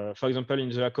 for example, in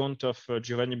the account of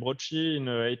Giovanni Brocci in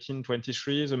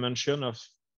 1823, the mention of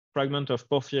fragment of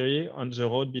porphyry on the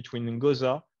road between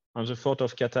Ghozza and the fort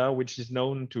of Qatar, which is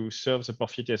known to serve the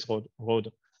Porphyrites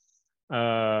road.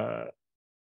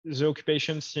 The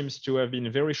occupation seems to have been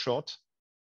very short,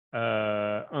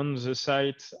 and the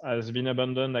site has been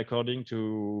abandoned according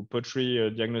to pottery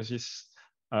diagnosis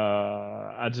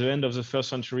at the end of the 1st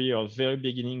century or very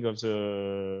beginning of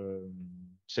the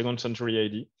 2nd century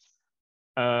AD.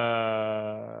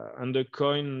 And the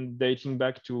coin dating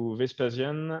back to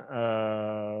Vespasian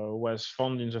was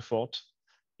found in the fort.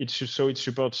 So it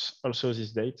supports also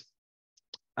this date,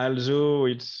 although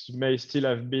it may still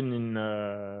have been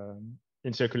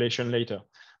in circulation later.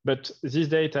 But this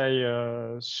date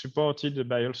I supported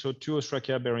by also 2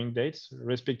 Ostraka-bearing dates,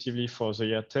 respectively for the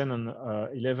year 10 and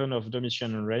 11 of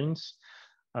Domitian reigns,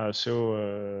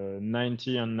 so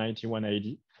 90 and 91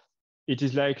 AD. It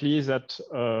is likely that,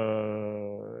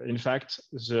 in fact,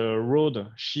 the road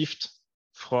shift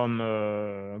from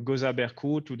Ghozza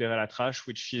Bércou to Deir el-Atrash,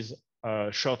 which is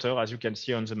shorter, as you can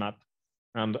see on the map,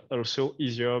 and also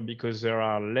easier because there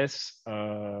are less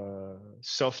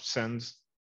soft sands,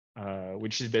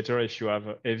 which is better if you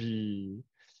have heavy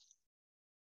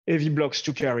blocks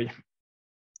to carry.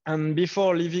 And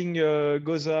before leaving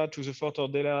Ghozza to the fort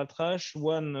of Deir el-Atrash,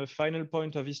 one final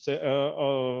point of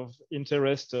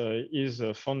interest is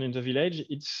found in the village.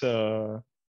 It's an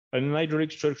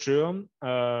hydraulic structure,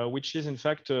 which is in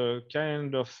fact a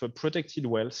kind of protected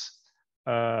wells.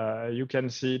 You can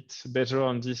see it better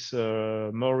on this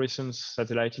more recent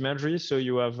satellite imagery. So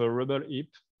you have a rubble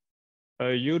heap,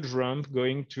 a huge ramp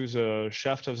going to the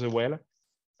shaft of the well.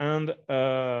 And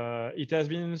it has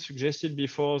been suggested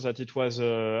before that it was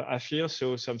Afir,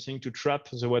 so something to trap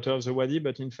the water of the wadi,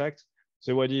 but in fact,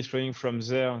 the wadi is flowing from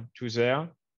there to there.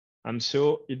 And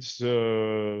so it's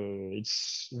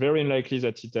very unlikely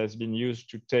that it has been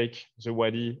used to take the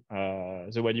wadi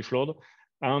flood.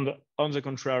 And on the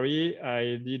contrary,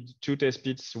 I did 2 test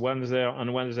pits, one there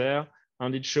and one there,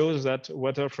 and it shows that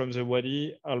water from the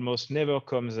wadi almost never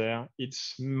comes there.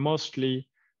 It's mostly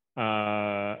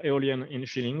aeolian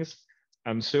infillings,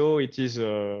 and so it is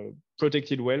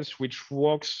protected wells, which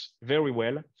works very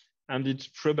well, and it's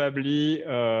probably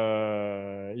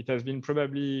it has been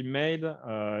probably made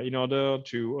in order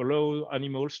to allow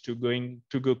animals to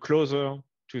go closer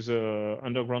to the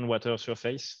underground water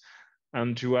surface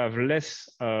and to have less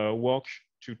work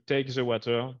to take the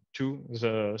water to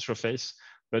the surface.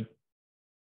 But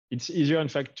it's easier, in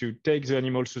fact, to take the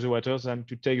animals to the water than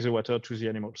to take the water to the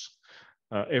animals.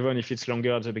 Even if it's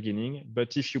longer at the beginning,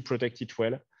 but if you protect it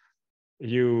well,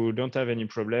 you don't have any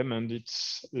problem, and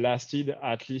it's lasted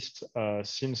at least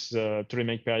since the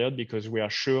Ptolemaic period, because we are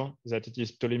sure that it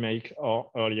is Ptolemaic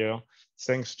or earlier,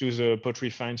 thanks to the pottery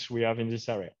finds we have in this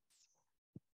area.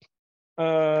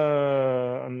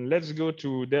 And let's go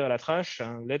to Deir el-Atrash.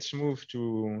 Let's move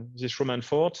to this Roman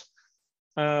fort.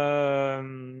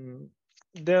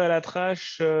 Deir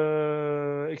el-Atrash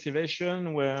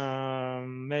excavation were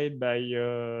made by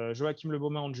Joachim Le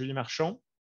Baumin and Julie Marchand.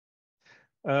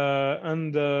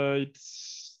 And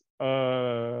it's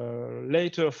a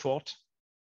later fort.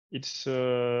 It's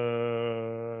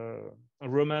a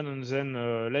Roman and then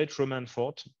a late Roman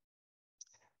fort.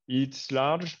 It's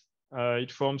large.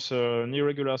 It forms an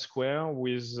irregular square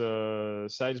with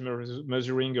sides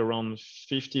measuring around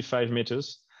 55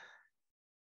 meters.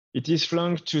 It is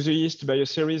flanked to the east by a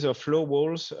series of low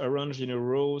walls arranged in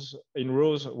rows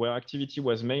where activity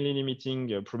was mainly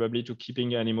limiting, probably to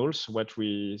keeping animals, what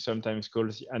we sometimes call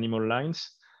the animal lines.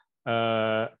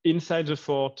 Inside the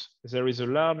fort, there is a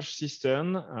large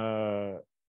cistern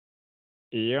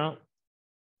here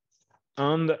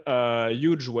and a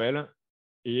huge well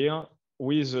here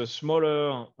with a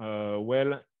smaller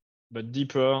well but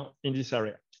deeper in this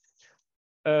area.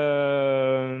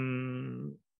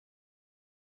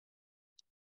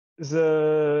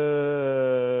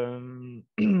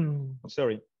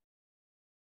 Sorry.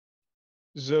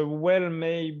 The well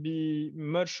may be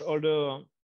much older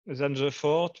than the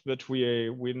fort, but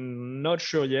we're not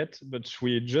sure yet, but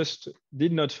we just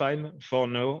did not find for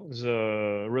now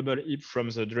the rubble heap from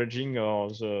the dredging or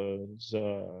the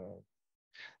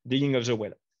digging of the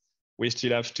well. We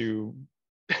still have to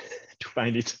to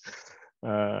find it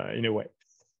in a way.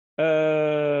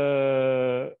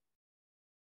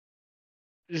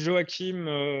 Joachim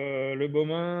Le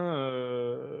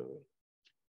Beaumain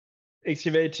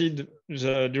excavated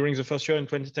during the first year in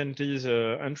 2020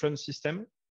 the entrance system.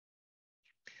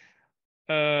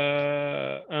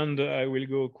 And I will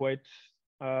go quite,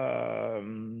 I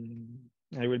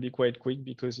will be quite quick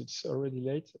because it's already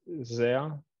late.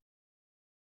 There,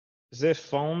 they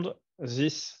found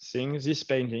this thing, this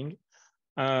painting,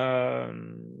 a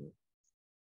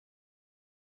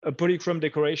polychrome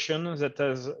decoration that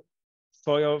has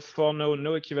for now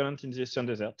no equivalent in the Eastern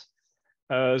Desert.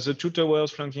 The two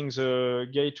towers flanking the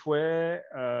gateway,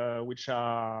 which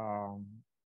are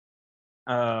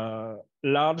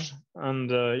large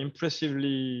and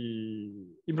impressively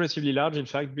large, in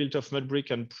fact, built of mud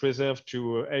brick and preserved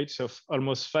to heights of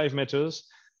almost 5 meters,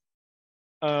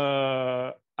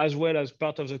 as well as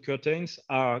part of the curtains,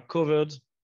 are covered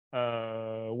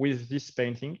with this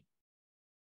painting.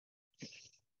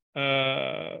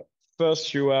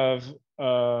 First, you have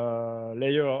a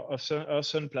layer of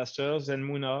earthen plasters, then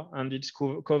Muna, and it's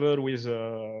covered with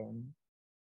the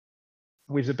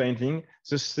painting.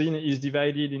 The scene is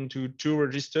divided into 2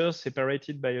 registers,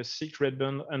 separated by a thick red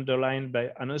band underlined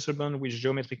by another band with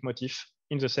geometric motif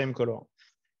in the same color.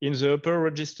 In the upper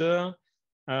register,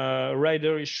 a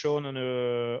rider is shown on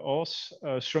a horse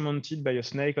surmounted by a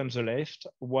snake on the left,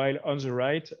 while on the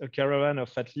right, a caravan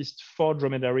of at least 4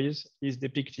 dromedaries is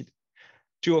depicted,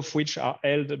 2 of which are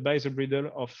held by the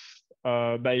bridle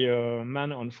by a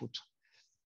man on foot.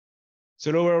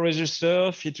 The lower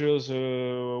register features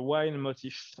a wine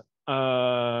motif.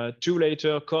 2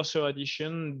 later, coarser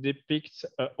edition depict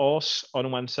a horse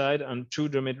on one side and 2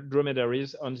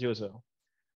 dromedaries on the other.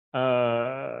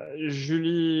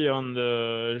 Julie and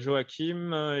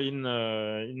Joachim, in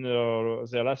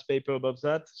their last paper about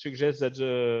that, suggest that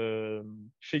the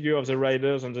figure of the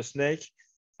riders on the snake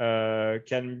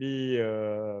can be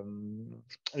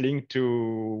linked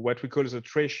to what we call the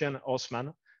Thracian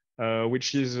horseman,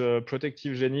 which is a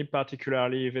protective genie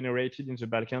particularly venerated in the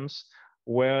Balkans,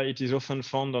 where it is often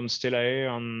found on stelae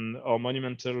or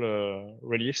monumental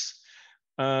reliefs.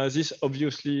 This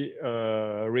obviously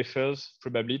refers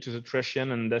probably to the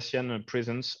Thracian and Dacian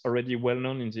presence already well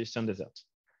known in the Eastern Desert.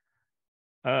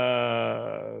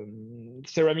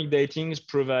 Ceramic datings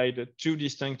provide 2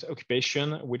 distinct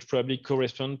occupations, which probably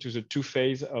correspond to the 2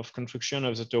 phases of construction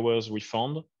of the towers we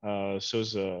found. So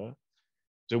the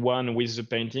one with the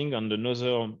painting and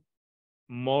another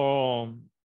more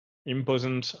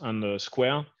imposant and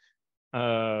square.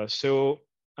 The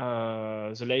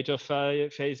later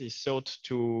phase is thought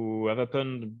to have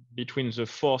happened between the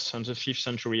 4th and the 5th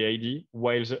century AD,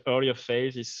 while the earlier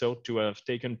phase is thought to have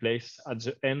taken place at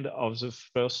the end of the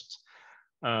first,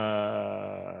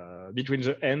 between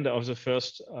the end of the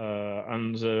 1st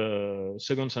and the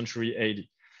 2nd century AD.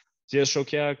 The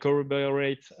Ashoka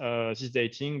corroborate this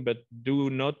dating, but do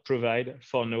not provide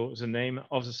for now the name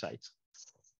of the site.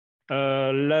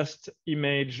 Last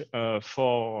image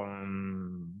for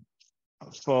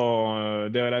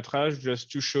Deir el-Atrash, just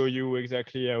to show you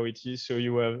exactly how it is. So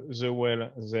you have the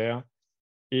well there.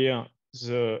 Here,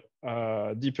 the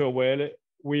deeper well.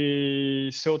 We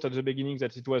thought at the beginning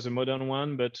that it was a modern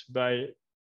one, but by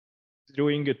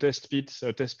doing a test pit,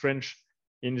 a test trench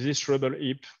in this rubble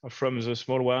heap from the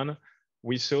small one,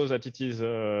 we saw that it is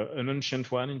an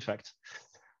ancient one, in fact.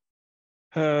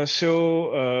 We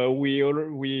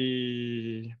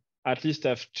at least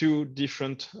have 2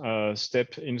 different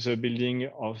steps in the building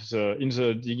of the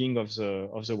digging of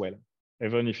the well,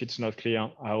 even if it's not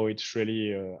clear how it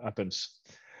really happens.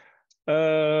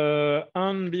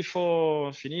 And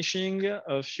before finishing,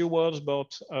 a few words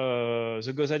about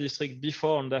the Ghozza district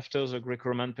before and after the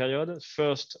Greco-Roman period.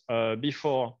 First,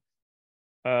 before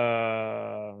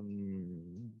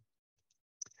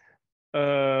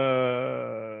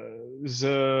the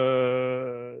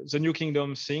New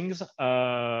Kingdom things,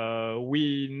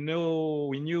 we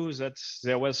knew that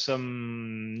there was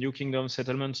some New Kingdom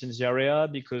settlements in the area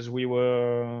because we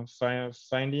were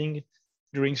finding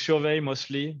during survey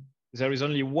mostly. There is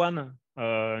only one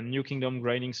New Kingdom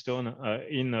grinding stone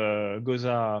in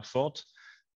Ghozza fort,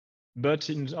 but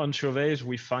on surveys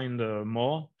we find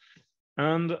more.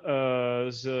 And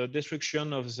the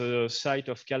destruction of the site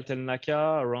of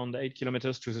Kaltelnaka, around 8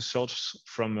 kilometers to the south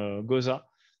from Ghozza.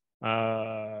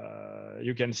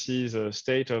 You can see the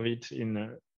state of it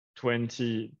in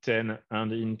 2010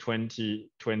 and in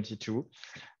 2022.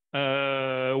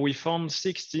 We found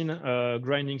 16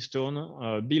 grinding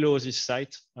stone below this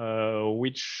site,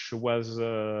 which was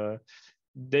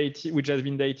which has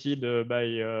been dated by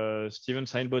Stephen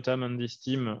Sidebottom and his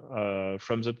team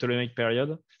from the Ptolemaic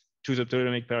period to the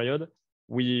Ptolemaic period.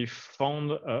 We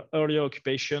found earlier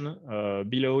occupation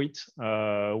below it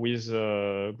with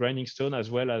grinding stone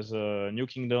as well as New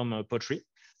Kingdom pottery.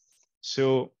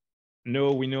 So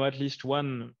now we know at least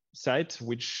one site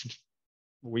which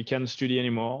we can study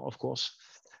anymore, of course,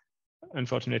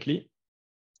 unfortunately.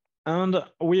 And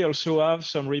we also have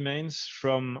some remains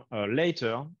from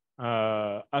later,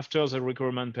 after the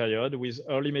recruitment period, with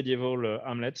early medieval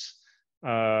hamlets,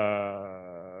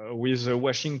 with a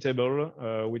washing table,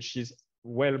 which is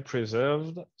well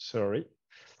preserved, sorry,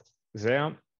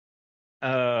 there,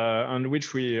 and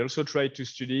which we also tried to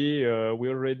study. We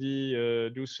already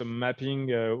do some mapping.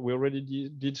 We already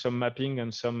did some mapping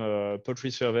and some pottery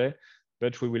survey,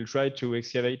 but we will try to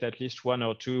excavate at least 1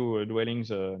 or 2 dwellings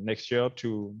next year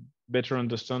to better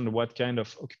understand what kind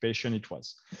of occupation it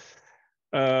was.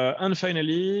 And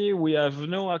finally, we have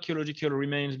no archaeological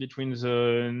remains between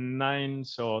the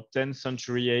 9th or 10th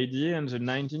century AD and the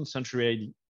 19th century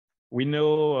AD. We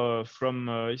know from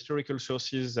historical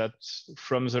sources that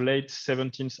from the late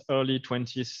 17th, early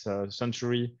 20th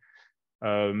century,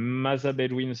 Maza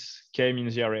Bedouins came in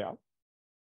the area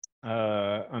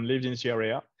and lived in the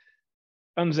area.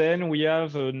 And then we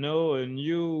have now a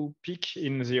new peak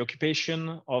in the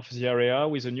occupation of the area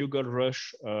with a new gold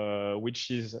rush, which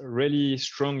is really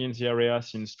strong in the area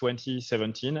since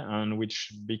 2017 and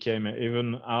which became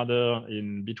even harder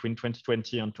in between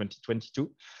 2020 and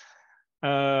 2022.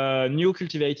 New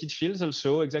cultivated fields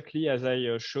also, exactly as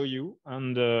I show you,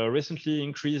 and recently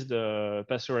increased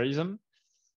pastoralism.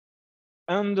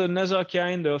 And another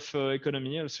kind of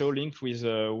economy also linked with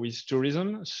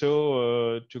tourism.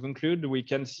 So to conclude, we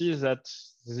can see that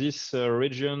this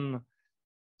region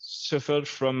suffered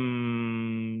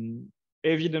from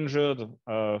heavy danger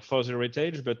for the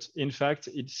heritage, but in fact,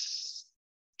 it's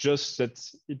just that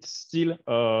it's still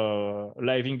a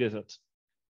living desert.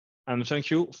 And thank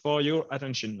you for your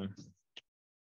attention.